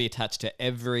 and it should be attached to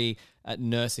every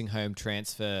nursing home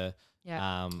transfer.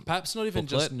 Perhaps not even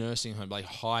just nursing home, like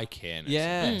high care nursing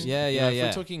homes. If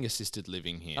we're talking assisted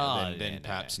living here, then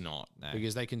perhaps not,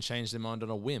 because they can change their mind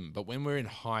on a whim. But when we're in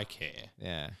high care,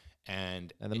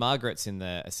 and the Margaret's in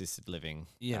the assisted living,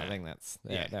 I think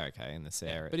they're okay in this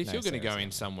area. But if you're going to go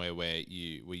in somewhere where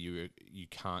you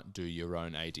can't do your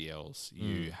own ADLs,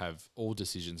 you have all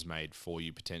decisions made for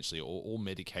you potentially, or all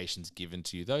medications given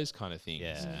to you, those kind of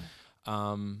things.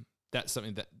 That's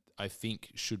something that I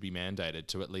think should be mandated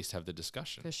to at least have the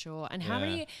discussion. For sure. And how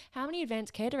many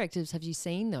advanced care directives have you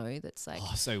seen, though, that's like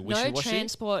so no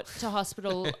transport to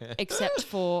hospital except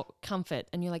for comfort?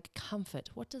 And you're like, comfort?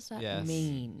 What does that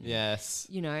mean? Yes.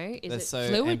 Is They're it so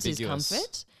fluids ambiguous.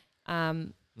 Is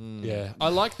comfort? Yeah. I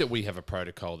like that we have a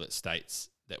protocol that states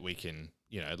that we can,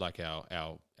 like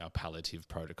our palliative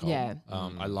protocol. Yeah.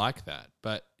 I like that.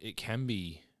 But it can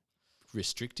be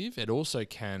restrictive. It also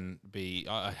can be,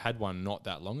 I had one not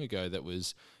that long ago that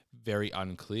was very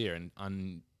unclear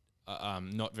and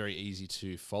not very easy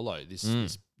to follow.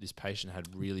 This patient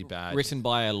had really bad, written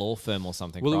by a law firm or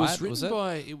something. Well, right? It was written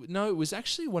by it was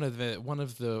actually one of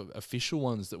the official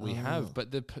ones that we have,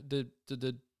 but the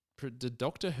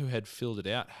doctor who had filled it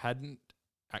out hadn't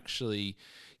actually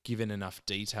given enough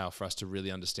detail for us to really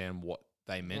understand what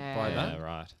they meant by that.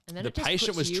 Right. And then the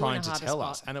patient was trying to tell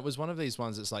us, and it was one of these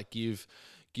ones that's like give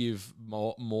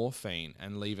morphine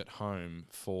and leave it home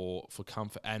for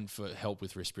comfort and for help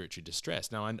with respiratory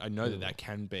distress. Now I know that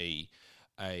can be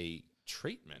a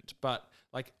treatment, but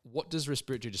like, what does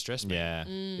respiratory distress mean? Yeah.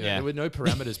 You know, Yeah. there were no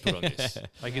parameters put on this.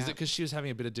 Like, is it because she was having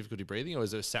a bit of difficulty breathing, or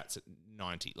is it SATs at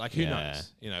 90? Like, who Yeah.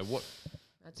 knows? You know what?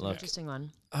 That's an interesting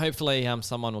one. Hopefully,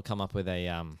 someone will come up with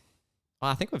a. Well,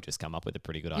 I think we've just come up with a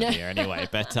pretty good idea anyway.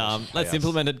 But let's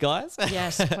implement it, guys.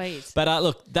 Yes, please. But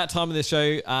look, that time of the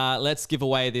show, let's give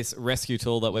away this rescue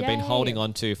tool that we've been Yay. holding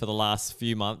on to for the last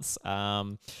few months.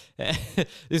 This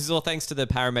is all thanks to the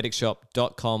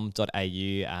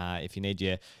paramedicshop.com.au. If you need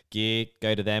your gear,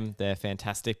 go to them. They're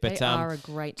fantastic. But They are a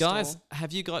great guys, store.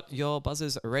 have you got your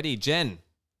buzzers ready? Jen?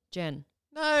 Jen.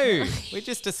 No, we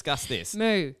just discussed this.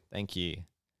 Moo. Thank you.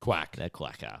 Quack. The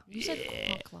quacker. You said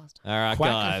quack last time. All right,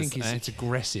 Quack, guys. I think it's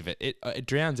aggressive. It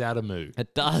drowns out a moo.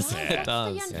 It does. Right, It that's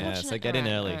does. the Yeah, so unfortunate- get in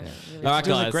Alright, early. alright, really All right, It's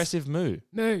an guys. aggressive moo.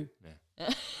 Moo.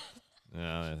 Oh,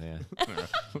 yeah.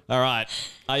 All right.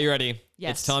 Are you ready?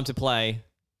 Yes. It's time to play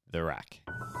the rack.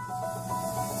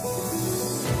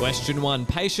 Question 1.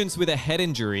 Patients with a head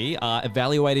injury are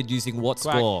evaluated using what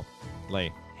Quack. score?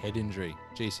 Lee. Head injury.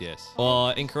 GCS.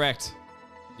 Or incorrect.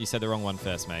 You said the wrong one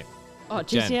first, mate. Oh,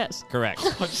 Jen. GCS.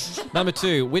 Correct. Number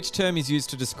 2. Which term is used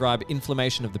to describe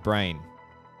inflammation of the brain?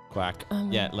 Quack.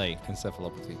 Yeah, Lee.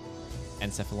 Encephalopathy.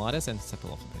 Encephalitis,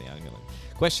 encephalopathy.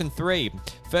 Question 3.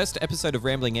 First episode of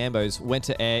Rambling Ambos went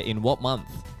to air in what month?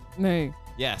 Moo.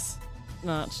 Yes.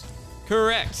 March.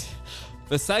 Correct.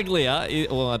 Vesaglia,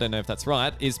 well, I don't know if that's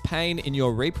right, is pain in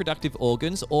your reproductive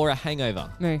organs or a hangover?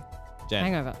 Moo. Jen.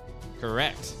 Hangover.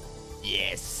 Correct.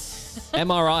 Yes.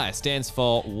 MRI stands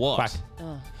for what? Quack.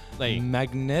 Oh. Lee.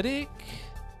 Magnetic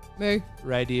Moo.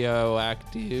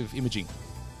 radioactive imaging.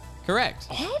 Correct.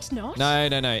 No, it's not. No,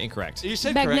 incorrect. You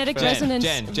said Magnetic Jen, resonance.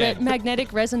 Jen.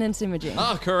 Magnetic resonance imaging.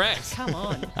 Oh, correct. Come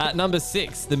on. Number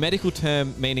 6. The medical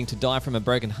term meaning to die from a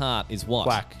broken heart is what?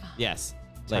 Quack. Yes.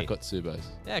 Lee. Takatsubos.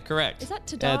 Yeah, correct. Is that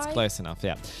to Yeah, it's die? close enough,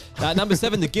 yeah. Number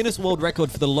 7. The Guinness World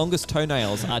Record for the longest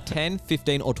toenails are 10,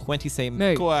 15, or 20 cm.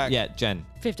 Moo. Quack. Yeah, Jen.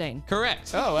 15.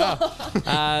 Correct. Oh,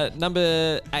 wow.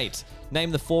 Number 8.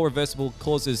 Name the 4 reversible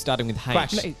causes starting with H.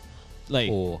 Quack. Moo. Lee.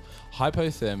 Or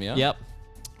hypothermia. Yep.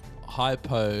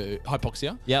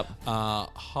 Hypoxia. Yep.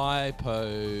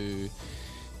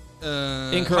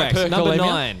 Incorrect. hyperkalemia. Number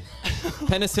 9.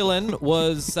 Penicillin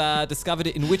was discovered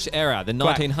in which era? The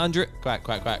Quack. 1900s? Quack,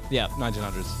 quack, quack. Yeah.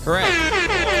 1900s. Correct.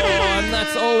 And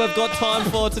that's all we've got time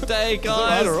for today,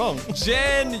 guys. right or wrong?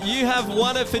 Jen, you have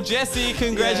won it for Jesse.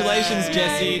 Congratulations,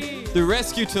 Jesse. The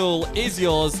rescue tool is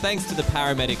yours thanks to the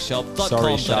paramedicshop.com.au.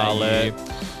 Sorry, Charlotte.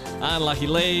 Unlucky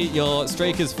Lee, your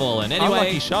streak has fallen. Anyway,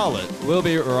 Unlucky Charlotte. we'll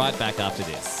be right back after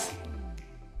this.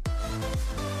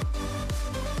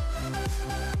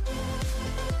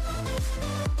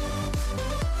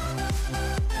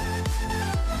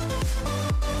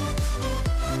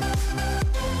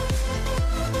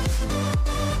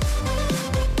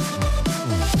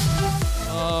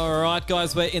 All right,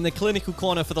 guys, we're in the clinical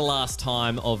corner for the last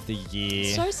time of the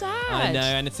year. So sad. I know,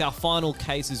 and it's our final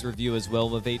cases review as well.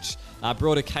 We've each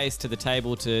brought a case to the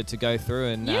table to go through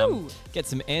and You. get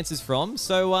some answers from.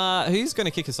 So who's going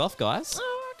to kick us off, guys?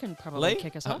 Oh, I can probably Lee?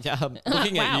 kick us off. Yeah, I'm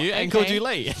looking Wow, at you and okay. called you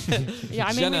Lee. Yeah,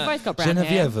 I mean, Jenna- we both got brown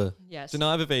hair. Yes.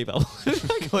 Genevieve Viva. What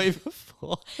did I call you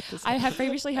before? I have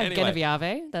previously had Anyway.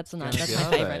 Genevieve. That's my Genevieve.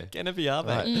 favorite. Genevieve.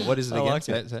 Right. What is it I again? like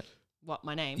Say it. it, say it. What,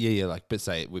 my name? Yeah, like, but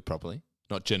say it properly.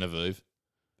 Not Genevieve.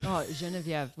 Oh,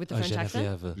 Genevieve with the French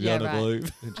accent. Yeah, right.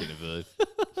 Genevieve.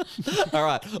 All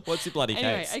right, what's your bloody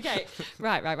Anyway, case? okay.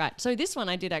 Right. So this one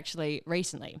I did actually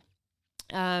recently.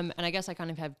 And I guess I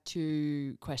kind of have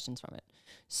 2 questions from it.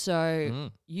 So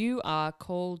you are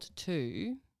called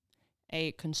to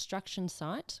a construction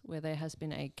site where there has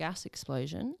been a gas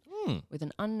explosion with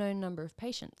an unknown number of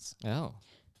patients. Oh.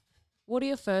 What are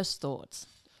your first thoughts?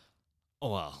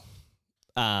 Well,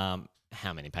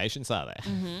 how many patients are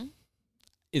there?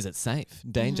 Is it safe?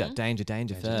 Danger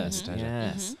first. danger.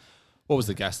 Yes. What was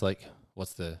the gas leak?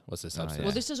 What's the substance? yeah.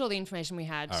 Well, this is all the information we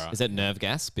had. All right. Is it nerve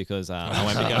gas? Because I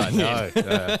won't be going No.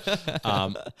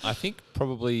 I think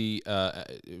probably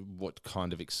what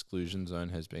kind of exclusion zone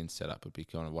has been set up would be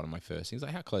kind of one of my first things.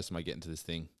 Like, how close am I getting to this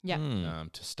thing Yeah.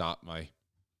 to start my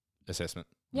assessment?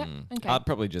 Yep. Okay. I'd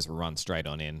probably just run straight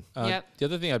on in. Yep. The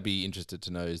other thing I'd be interested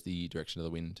to know is the direction of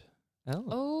the wind.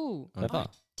 Oh, Clever. I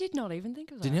did not even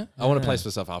think of that. Didn't you? I want to place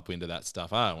myself upwind of that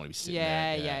stuff. I don't want to be sitting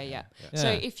Yeah, there. yeah. Yeah. So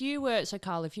if you were,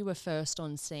 Carl, if you were first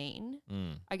on scene,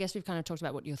 I guess we've kind of talked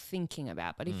about what you're thinking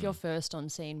about, but if you're first on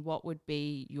scene, what would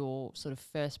be your sort of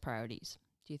first priorities,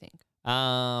 do you think?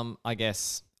 I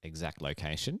guess exact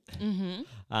location.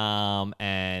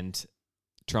 And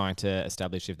trying to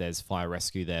establish if there's fire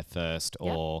rescue there first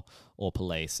or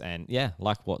police. And yeah,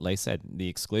 like what Lee said, the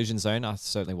exclusion zone, I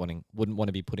certainly wouldn't want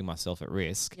to be putting myself at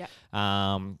risk. Yep.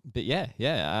 But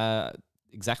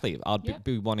exactly. I'd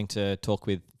be wanting to talk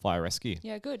with fire rescue.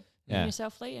 Yeah, good. Yeah. And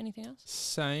yourself, Lee, anything else?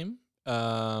 Same.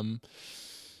 Do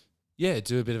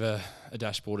a bit of a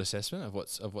dashboard assessment of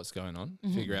what's going on.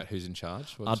 Figure out who's in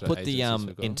charge. I'd put the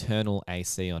internal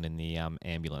AC on in the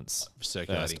ambulance.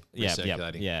 Recirculating.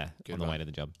 Yeah, Good on the one. way to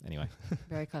the job. Anyway,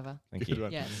 Very clever. thank Good you.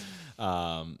 one. Yes.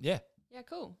 Yeah.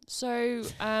 Cool. So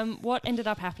what ended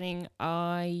up happening,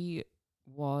 I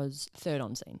was third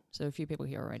on scene. So a few people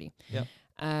here already. Yep.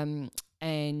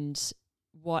 And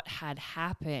what had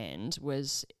happened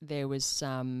was there was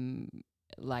some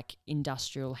like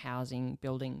industrial housing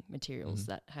building materials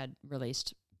that had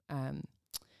released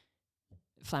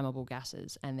flammable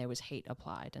gases, and there was heat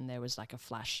applied, and there was like a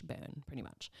flash burn pretty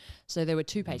much. So there were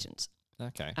two patients.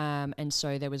 Okay. And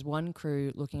so there was one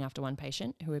crew looking after one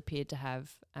patient who appeared to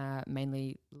have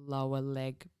mainly lower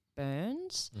leg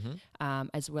burns,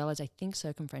 as well as I think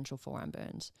circumferential forearm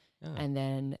burns. Oh. And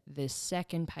then the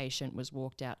second patient was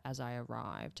walked out as I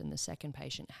arrived, and the second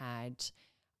patient had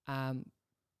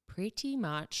pretty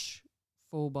much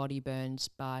full body burns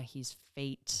by his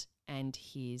feet and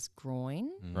his groin,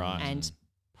 Right. and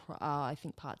I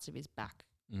think parts of his back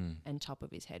and top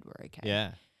of his head were okay.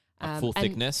 Yeah. Like full and-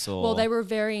 thickness or? Well, they were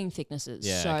varying thicknesses.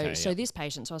 Yeah, so okay, yeah. this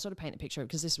patient, so I'll sort of paint the picture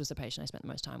because this was the patient I spent the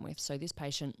most time with. So this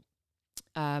patient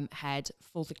had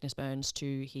full thickness burns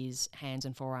to his hands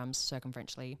and forearms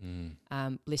circumferentially,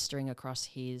 blistering across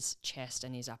his chest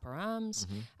and his upper arms,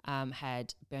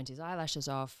 had burnt his eyelashes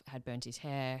off, had burnt his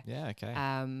hair. Yeah, okay.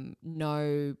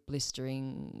 No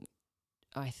blistering,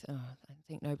 I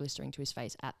think no blistering to his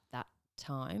face at that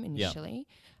time initially,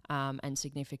 and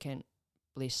significant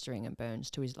blistering and burns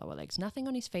to his lower legs. Nothing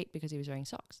on his feet because he was wearing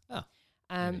socks. Oh,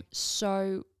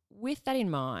 So with that in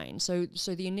mind, so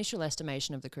the initial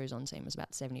estimation of the crews on scene was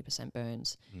about 70%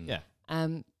 burns. Yeah.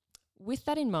 With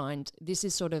that in mind, this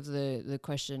is sort of the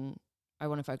question I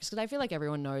want to focus, because I feel like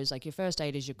everyone knows, like, your first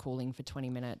aid is your cooling for 20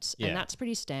 minutes, Yeah. and that's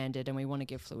pretty standard, and we want to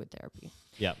give fluid therapy.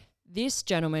 Yep. This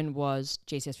gentleman was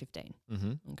GCS 15,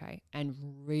 Mm-hmm. okay, and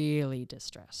really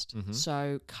distressed.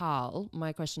 So, Carl,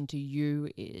 my question to you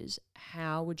is,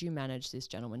 how would you manage this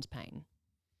gentleman's pain?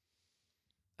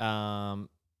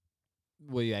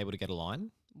 Were you able to get a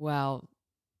line? Well,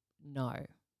 no.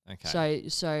 Okay.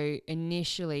 So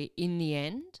initially, in the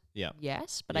end, Yep.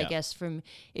 yes. But I Yep. guess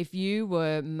if you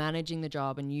were managing the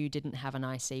job and you didn't have an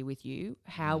IC with you,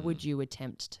 how would you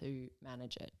attempt to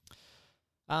manage it?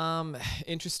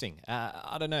 Interesting.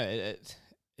 I don't know.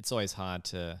 It's always hard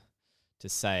to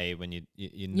say when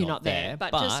you're not there,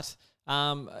 but just-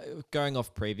 going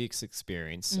off previous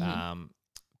experience,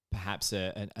 perhaps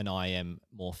an IM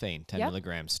morphine, 10 Yep.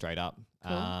 milligrams straight up.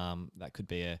 Cool. That could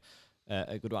be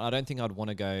a good one. I don't think I'd want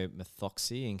to go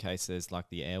methoxy in case there's like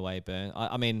the airway burn.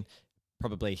 I mean,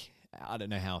 probably. I don't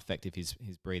know how effective his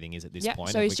breathing is at this point.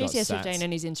 So Have he's we got GCS 15 SATs?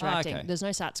 and he's interacting. okay. There's no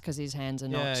SATs because his hands are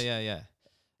not Yeah.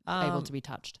 able to be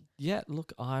touched. Yeah,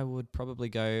 look, I would probably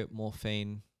go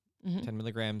morphine, 10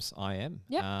 milligrams IM.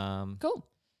 Yep. Cool.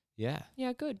 Yeah.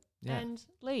 Yeah, good. Yeah. And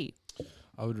Lee?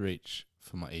 I would reach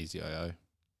for my Easy IO.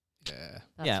 Yeah.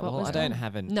 That's Yeah, what well, was I don't done.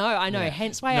 have an... No, I know. Yeah.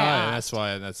 Hence why No, I asked. that's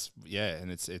why. And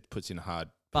it puts you in a hard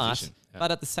But, position. Yeah.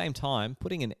 but at the same time,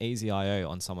 putting an easy IO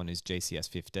on someone who's GCS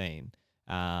 15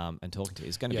 and talking to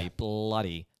is going to Yeah. be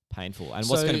bloody painful. And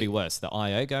what's going to So- be worse, the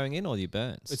IO going in or your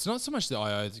burns? It's not so much the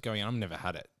IO that's going in. I've never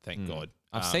had it, thank God.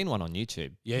 I've seen one on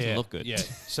YouTube. Doesn't look good. Yeah.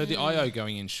 So the IO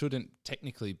going in shouldn't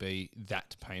technically be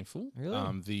that painful.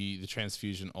 Really? The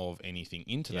transfusion of anything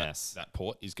into Yes. that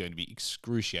port is going to be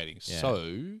excruciating. Yeah.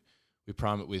 So we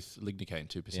prime it with lignocaine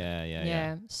 2%.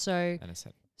 Yeah. So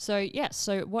Anesthetic.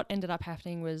 So what ended up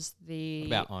happening was the What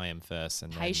about IM first?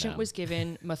 And patient then, was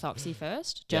given methoxy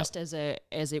first, Yep. just as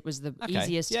it was the Okay.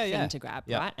 easiest Yeah, thing yeah. to grab,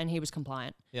 Yep. right? And he was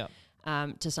compliant Yeah.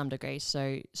 to some degree.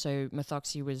 So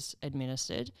methoxy was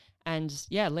administered, and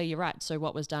yeah, Lee, you're right. So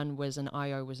what was done was an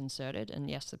IO was inserted, and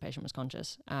yes, the patient was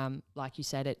conscious. Like you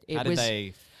said, it How did was.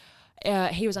 they...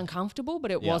 He was uncomfortable, but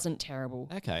it Yeah. wasn't terrible.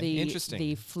 Okay, interesting.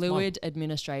 The fluid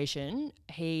administration,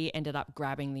 he ended up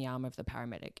grabbing the arm of the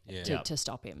paramedic Yeah. Yep. to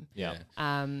stop him. Yeah.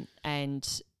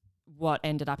 And what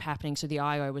ended up happening, so the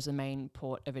IO was the main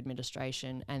port of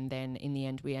administration, and then in the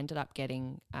end we ended up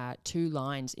getting 2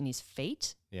 lines in his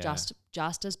feet, Yeah.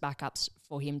 just as backups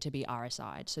for him to be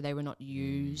RSI'd. So they were not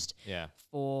used Yeah.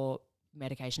 for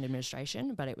medication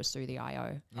administration, but it was through the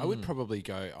IO. I would probably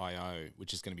go IO,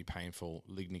 which is going to be painful,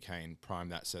 lignocaine, prime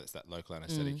that, so it's that local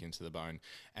anesthetic into the bone.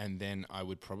 And then I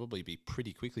would probably be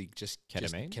pretty quickly just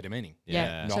ketamining.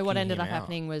 Yeah. So what Knocking ended him up out.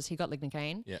 happening was he got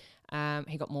lignocaine. Yeah.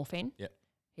 He got morphine. Yeah.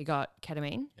 He got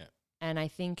ketamine. Yeah. And I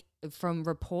think from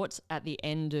reports at the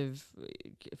end of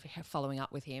following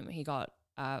up with him, he got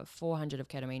 400 of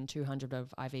ketamine, 200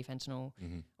 of IV fentanyl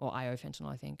or IO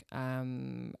fentanyl, I think.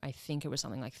 I think it was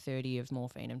something like 30 of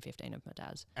morphine and 15 of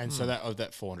Medaz. And so that of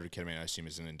that 400 ketamine, I assume,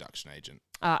 is an induction agent.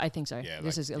 I think so. Yeah,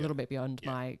 this like- is a yeah. little bit beyond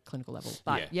Yeah. my clinical level.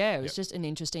 But it was just an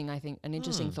interesting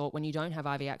thought when you don't have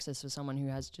IV access for someone who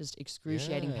has just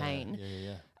excruciating pain.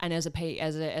 Yeah. And as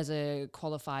a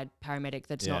qualified paramedic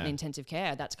that's not in Yeah. intensive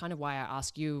care, that's kind of why I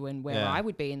ask you and where Yeah. I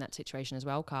would be in that situation as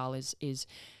well, Carl, is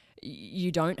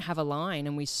you don't have a line,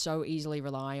 and we so easily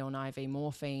rely on IV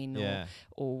morphine Yeah.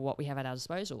 or what we have at our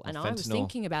disposal. And I was fentanyl.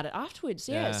 thinking about it afterwards.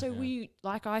 Yeah. Yeah. So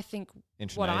I think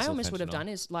what I Intranasal almost would have fentanyl. done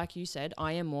is, like you said,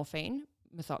 IM morphine,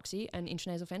 methoxy, and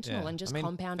intranasal fentanyl, Yeah. and just I mean,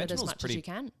 compound it as fentanyl's much as pretty you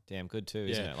can. Damn good too,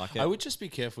 isn't it? Like I would just be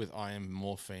careful with IM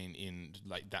morphine in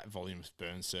like that volume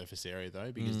burn surface area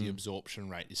though, because the absorption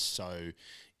rate is so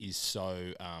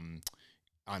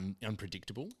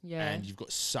unpredictable. Yeah. And you've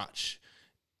got such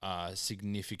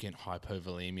significant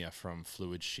hypovolemia from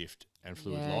fluid shift and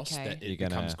fluid Yeah, loss okay. that it You're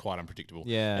becomes gonna- quite unpredictable.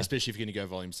 Yeah. Especially if you're going to go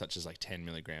volumes such as like 10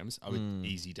 milligrams. I would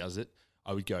easy does it.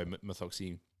 I would go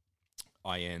methoxy,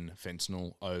 IN,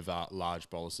 fentanyl over large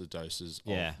bolus of doses.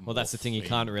 Yeah. Of Well, that's the thing. You morphine.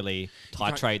 can't really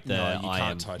can't- titrate the no, you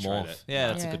IM can't titrate morph. it. Yeah,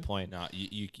 that's a Yeah. good point. No,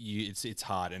 it's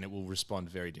hard, and it will respond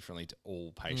very differently to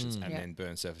all patients, and Yeah. then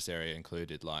burn surface area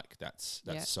included. Like that's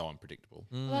Yeah. so unpredictable.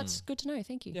 Well, that's good to know.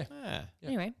 Thank you. Yeah. Yeah.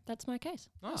 Anyway, that's my case.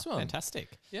 Nice Oh, one.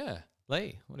 fantastic. Yeah.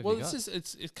 Lee, what have Well, you got?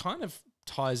 it kind of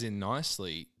ties in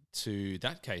nicely to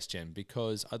that case, Jen,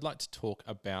 because I'd like to talk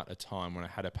about a time when I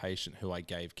had a patient who I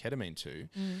gave ketamine to,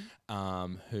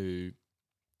 who.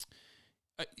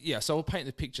 So I'll paint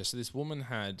the picture. So this woman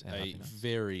had Yeah, a that'd be nice.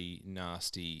 very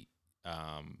nasty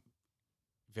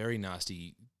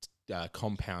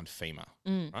compound femur.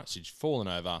 Right, she'd fallen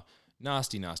over,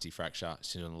 nasty fracture.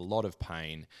 She's in a lot of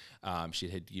pain. She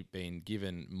had been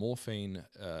given morphine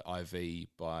IV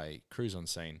by Cruise on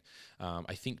Scene,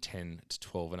 I think 10 to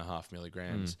 12.5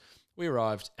 milligrams. We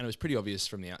arrived, and it was pretty obvious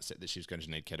from the outset that she was going to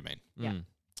need ketamine. Yeah.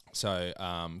 So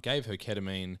gave her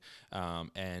ketamine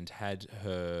and had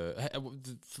her...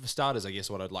 For starters, I guess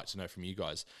what I'd like to know from you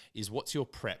guys is what's your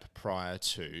prep prior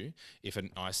to, if an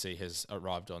IC has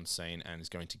arrived on scene and is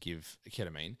going to give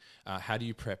ketamine, how do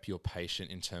you prep your patient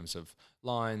in terms of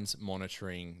lines,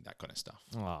 monitoring, that kind of stuff?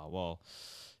 Oh, well,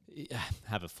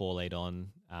 have a 4-lead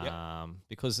on Yep.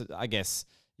 because I guess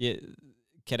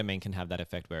ketamine can have that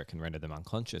effect where it can render them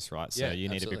unconscious, right? So Yeah, you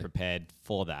need to be absolutely. prepared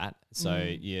for that. So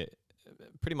you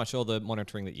pretty much all the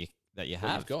monitoring that you What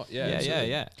have. you've got, yeah, yeah, absolutely.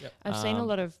 yeah. Yep. I've seen a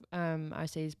lot of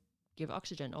ICs give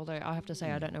oxygen, although I have to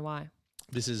say I don't know why.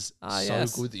 This is Ah, so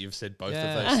yes. good that you've said both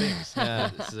Yeah. of those things. Yeah.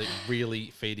 This is like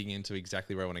really feeding into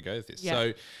exactly where I want to go with this.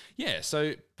 Yeah.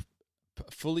 So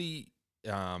fully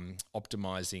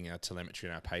optimizing our telemetry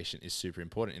in our patient is super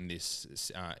important in this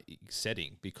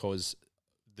setting, because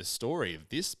the story of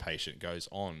this patient goes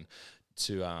on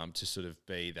to sort of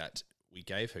be that we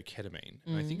gave her ketamine,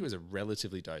 and I think it was a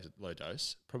relatively low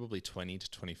dose, probably 20 to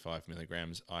 25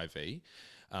 milligrams IV,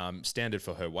 standard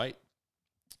for her weight.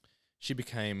 She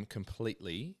became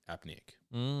completely apneic.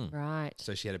 Right.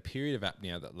 So she had a period of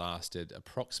apnea that lasted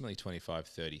approximately 25,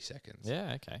 30 seconds.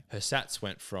 Yeah, okay. Her SATs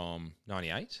went from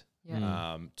 98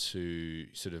 Yeah. to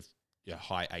sort of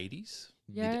high 80s,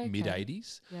 Yeah, mid okay.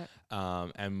 80s. Yeah.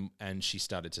 And she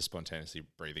started to spontaneously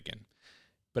breathe again.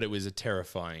 But it was a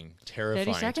terrifying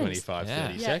seconds. 25, Yeah.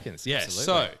 30 Yeah. seconds. Yeah.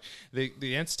 Absolutely. So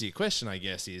the answer to your question, I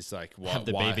guess, is like, Have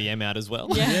the why? BVM out as well.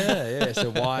 Yeah.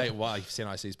 So why you've seen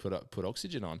ICs put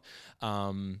oxygen on?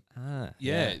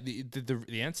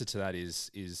 The answer to that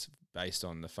is based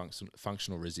on the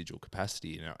functional residual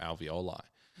capacity in our alveoli.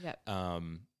 Yep.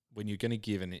 When you're going to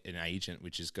give an agent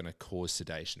which is going to cause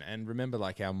sedation, and remember,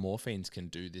 like our morphines can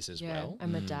do this as Yeah. well,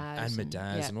 And Medaz. and Medaz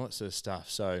yeah. and all that sort of stuff.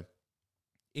 So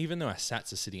even though our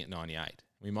SATs are sitting at 98,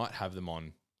 we might have them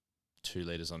on 2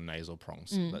 liters on nasal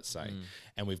prongs, let's say,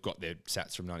 and we've got their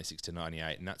SATs from 96 to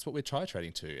 98, and that's what we're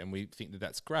titrating to, and we think that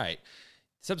that's great.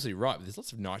 It's absolutely right, but there's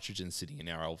lots of nitrogen sitting in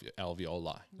our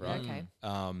alveoli, right? Okay.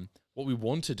 What we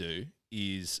want to do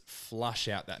is flush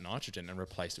out that nitrogen and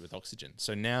replace it with oxygen.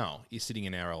 So now you're sitting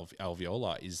in our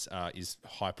alveoli is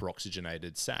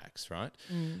hyperoxygenated sacs, right?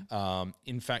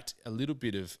 In fact, a little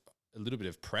bit of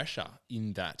pressure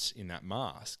in that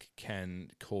mask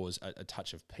can cause a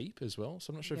touch of PEEP as well.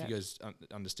 So I'm not sure if you guys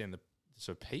understand the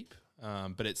sort of PEEP.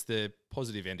 but it's the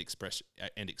positive end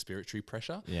expiratory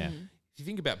pressure. Yeah. If you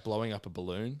think about blowing up a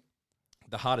balloon,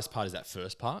 the hardest part is that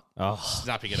first part, Oh.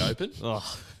 snapping it open.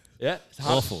 Oh. Yeah, it's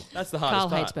Awful. That's the hardest Carl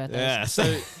part. hates birthdays.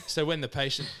 Yeah. So when the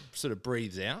patient sort of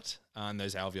breathes out and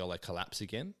those alveoli collapse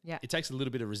again, Yeah. it takes a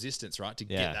little bit of resistance, right, to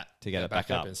Yeah, get that to get that it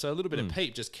back up. open. So a little bit of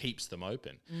PEEP just keeps them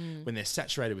open. When they're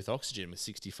saturated with oxygen with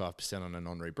 65% on a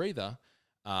non-rebreather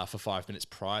for 5 minutes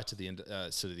prior to the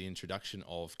sort of the introduction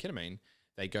of ketamine,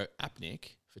 they go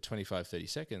apneic for 25, 30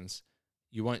 seconds.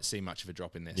 You won't see much of a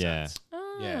drop in their Yeah. sats.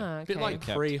 Ah, A bit okay. like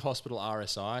Okay. pre-hospital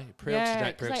RSI, Yeah,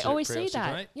 pre-oxygenate, 'cause I pre-oxygenate, always see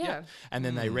that. pre-oxygenate. Yeah. And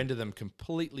then they render them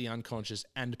completely unconscious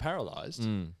and paralyzed.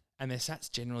 And their sats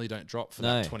generally don't drop for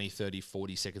that 20, 30,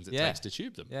 40 seconds it Yeah. takes to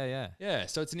tube them. Yeah. Yeah,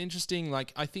 so it's an interesting,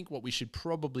 like, I think what we should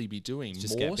probably be doing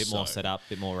Just more get a bit more so- set up, a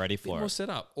bit more ready bit for more it. set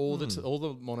up, all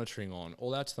the monitoring on,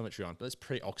 all our telemetry on. But let's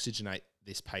pre-oxygenate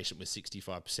this patient with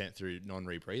 65% through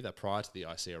non-rebreather prior to the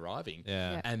IC arriving.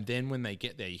 Yeah. And then when they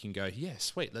get there, you can go, yeah,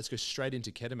 sweet, let's go straight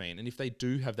into ketamine. And if they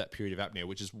do have that period of apnea,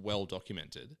 which is well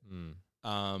documented,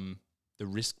 the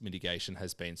risk mitigation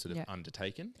has been sort of Yeah.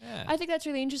 undertaken. Yeah. I think that's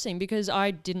really interesting because I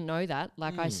didn't know that.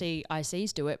 Like I see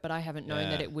ICs do it, but I haven't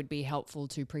known that Yeah. it would be helpful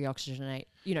to pre-oxygenate.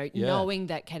 You know, Yeah. knowing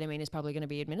that ketamine is probably going to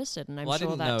be administered, and I'm Well, I sure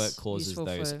didn't know that's it causes useful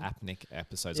those for apneic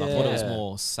episodes. I thought it was Yeah.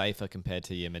 more safer compared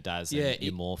to your midaz Yeah, and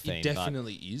your morphine. it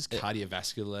definitely is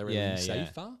cardiovascularly Yeah, yeah.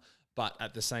 safer. But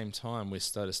at the same time, we're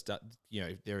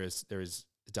there is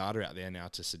data out there now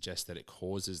to suggest that it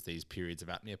causes these periods of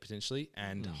apnea potentially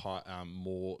and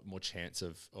more chance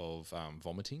of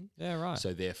vomiting. Yeah, right.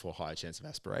 So therefore, higher chance of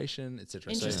aspiration,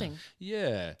 etc. Interesting. So,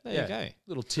 yeah, There you go.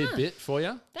 Little tidbit for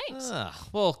you. Thanks.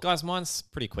 Well, guys, mine's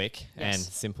pretty quick and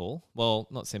Yes. simple. Well,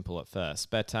 not simple at first,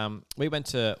 but we went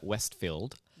to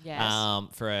Westfield Yes.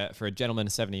 for a gentleman, a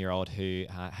 70-year-old who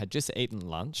had just eaten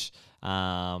lunch.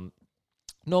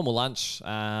 Normal lunch,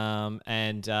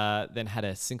 and then had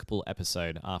a syncopal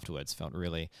episode afterwards. Felt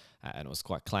really, and it was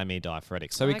quite clammy,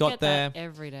 diaphoretic. So we I got get there. that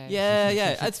every day.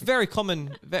 Yeah, it's very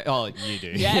common. Oh, you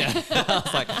do. Yeah. I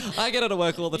was like, I get it at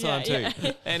work all the time too.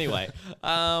 Yeah. Anyway,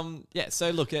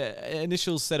 so look,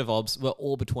 initial set of obs were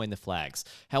all between the flags.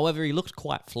 However, he looked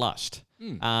quite flushed.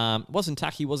 Wasn't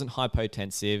tacky, wasn't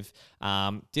hypotensive,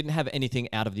 didn't have anything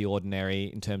out of the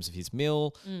ordinary in terms of his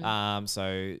meal.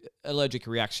 So allergic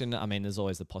reaction, I mean, there's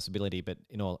always the possibility, but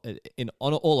in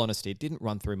all honesty, it didn't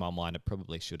run through my mind. It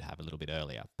probably should have a little bit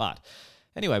earlier. But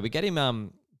anyway, we get him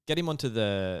onto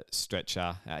the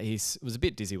stretcher. He was a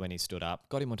bit dizzy when he stood up.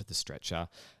 Got him onto the stretcher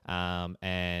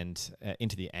and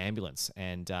into the ambulance,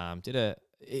 and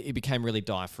he became really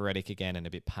diaphoretic again and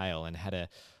a bit pale, and had a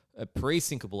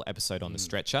pre-syncopal episode on the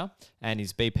stretcher, and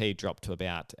his BP dropped to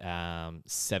about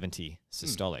 70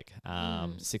 systolic,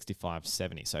 65,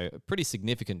 70. So a pretty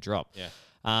significant drop.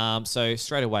 Yeah. So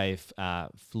straight away,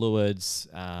 fluids,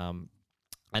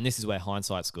 and this is where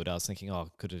hindsight's good. I was thinking,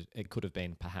 it could have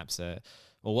been perhaps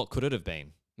what could it have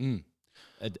been?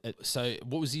 So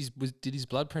what was did his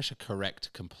blood pressure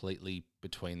correct completely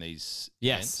between these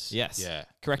Yes, events? yes. Yeah.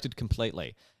 Corrected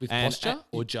completely. With And, posture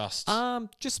or just?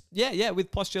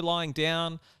 With posture, lying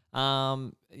down,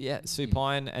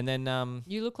 supine, and then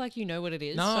You look like you know what it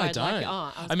is. No, so I I'd don't. Like,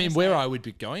 I I mean, was where gonna say- I would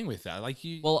be going with that, like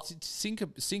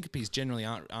syncopes generally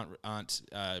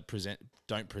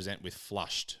don't present with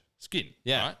flushed skin.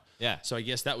 Yeah, right? yeah. So I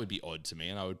guess that would be odd to me,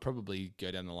 and I would probably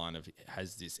go down the line of,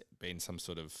 has this been some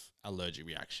sort of allergic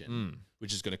reaction,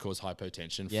 which is going to cause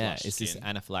hypotension? Flushed is this skin?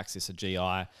 anaphylaxis, a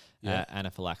GI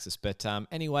anaphylaxis? But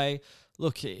anyway,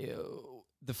 look,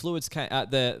 the fluids came,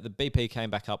 the BP came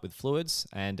back up with fluids,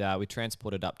 and we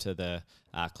transported up to the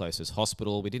closest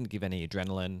hospital. We didn't give any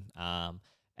adrenaline,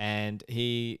 and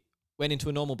he went into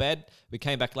a normal bed. We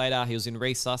came back later. He was in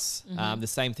resus. The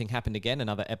same thing happened again.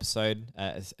 Another episode,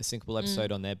 a syncopal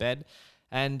episode on their bed.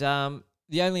 And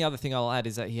the only other thing I'll add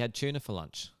is that he had tuna for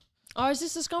lunch. Oh, is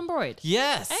this a scombroid?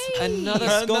 Yes, Hey! another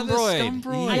Another scombroid.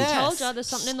 scombroid. I Yes. told you there's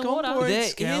something in the water. Scombroid. There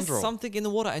is Scoundrel. something in the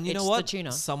water, and you It's know the what? tuna.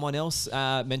 Someone else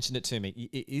mentioned it to me.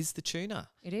 It is the tuna.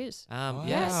 It is.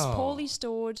 Yes, Wow. Poorly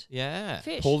stored yeah.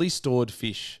 fish. Poorly stored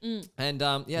fish. And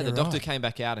the doctor came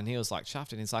back out, and he was like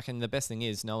chuffed, and he's like, and the best thing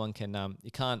is, no one can,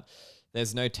 you can't.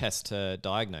 There's no test to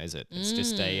diagnose it. It's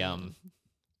just a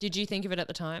Did you think of it at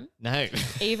the time? no.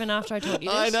 Even after I taught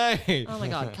you this? I know. Oh my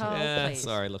God, Carl, please.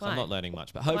 Sorry, look, Why? I'm not learning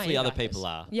much, but Why hopefully you other got people this?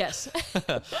 are. Yes.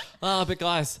 But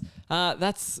guys,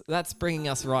 that's bringing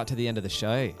us right to the end of the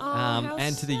show, how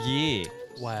and to the year.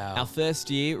 Wow. Our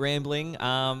first year rambling.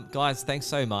 Guys, thanks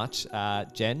so much.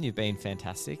 Jen, you've been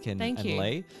fantastic, and Thank you.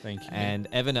 Lee, Thank you. and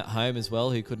Evan at home as well,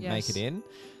 who couldn't make Yes. it in.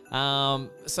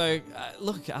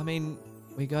 Look, I mean,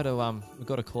 we got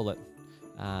to call it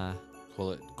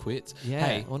call it quits. Yeah,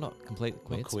 Hey, or not complete not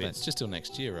quits. quits. Just till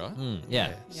next year, right?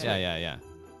 Yeah. Yeah. Yeah.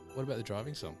 What about the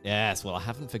driving song? Yes, well, I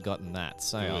haven't forgotten that.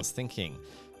 So I Good. was thinking,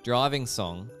 driving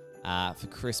song for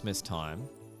Christmas time.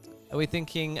 Are we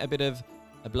thinking a bit of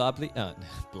a blably?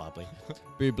 Blably.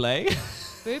 Buble?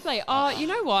 Buble. Oh, you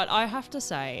know what? I have to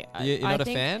say, You're I not a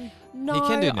think- fan? No, He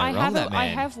can do no I wrong, have that I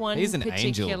man. have one He's an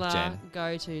angel, particular Jen.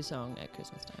 go-to song at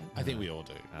Christmas time. I think we all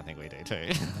do. I think we do too.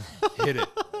 Hit it.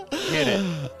 Hit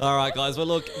it. All right, guys. Well,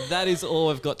 look, that is all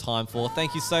we've got time for.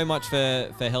 Thank you so much for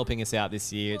helping us out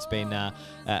this year. It's been a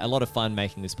lot of fun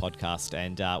making this podcast,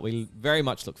 and we very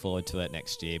much look forward to it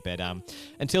next year. But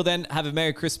until then, have a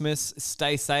Merry Christmas,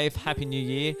 stay safe, Happy New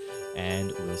Year,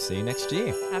 and we'll see you next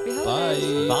year. Happy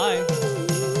holidays. Bye.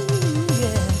 Bye.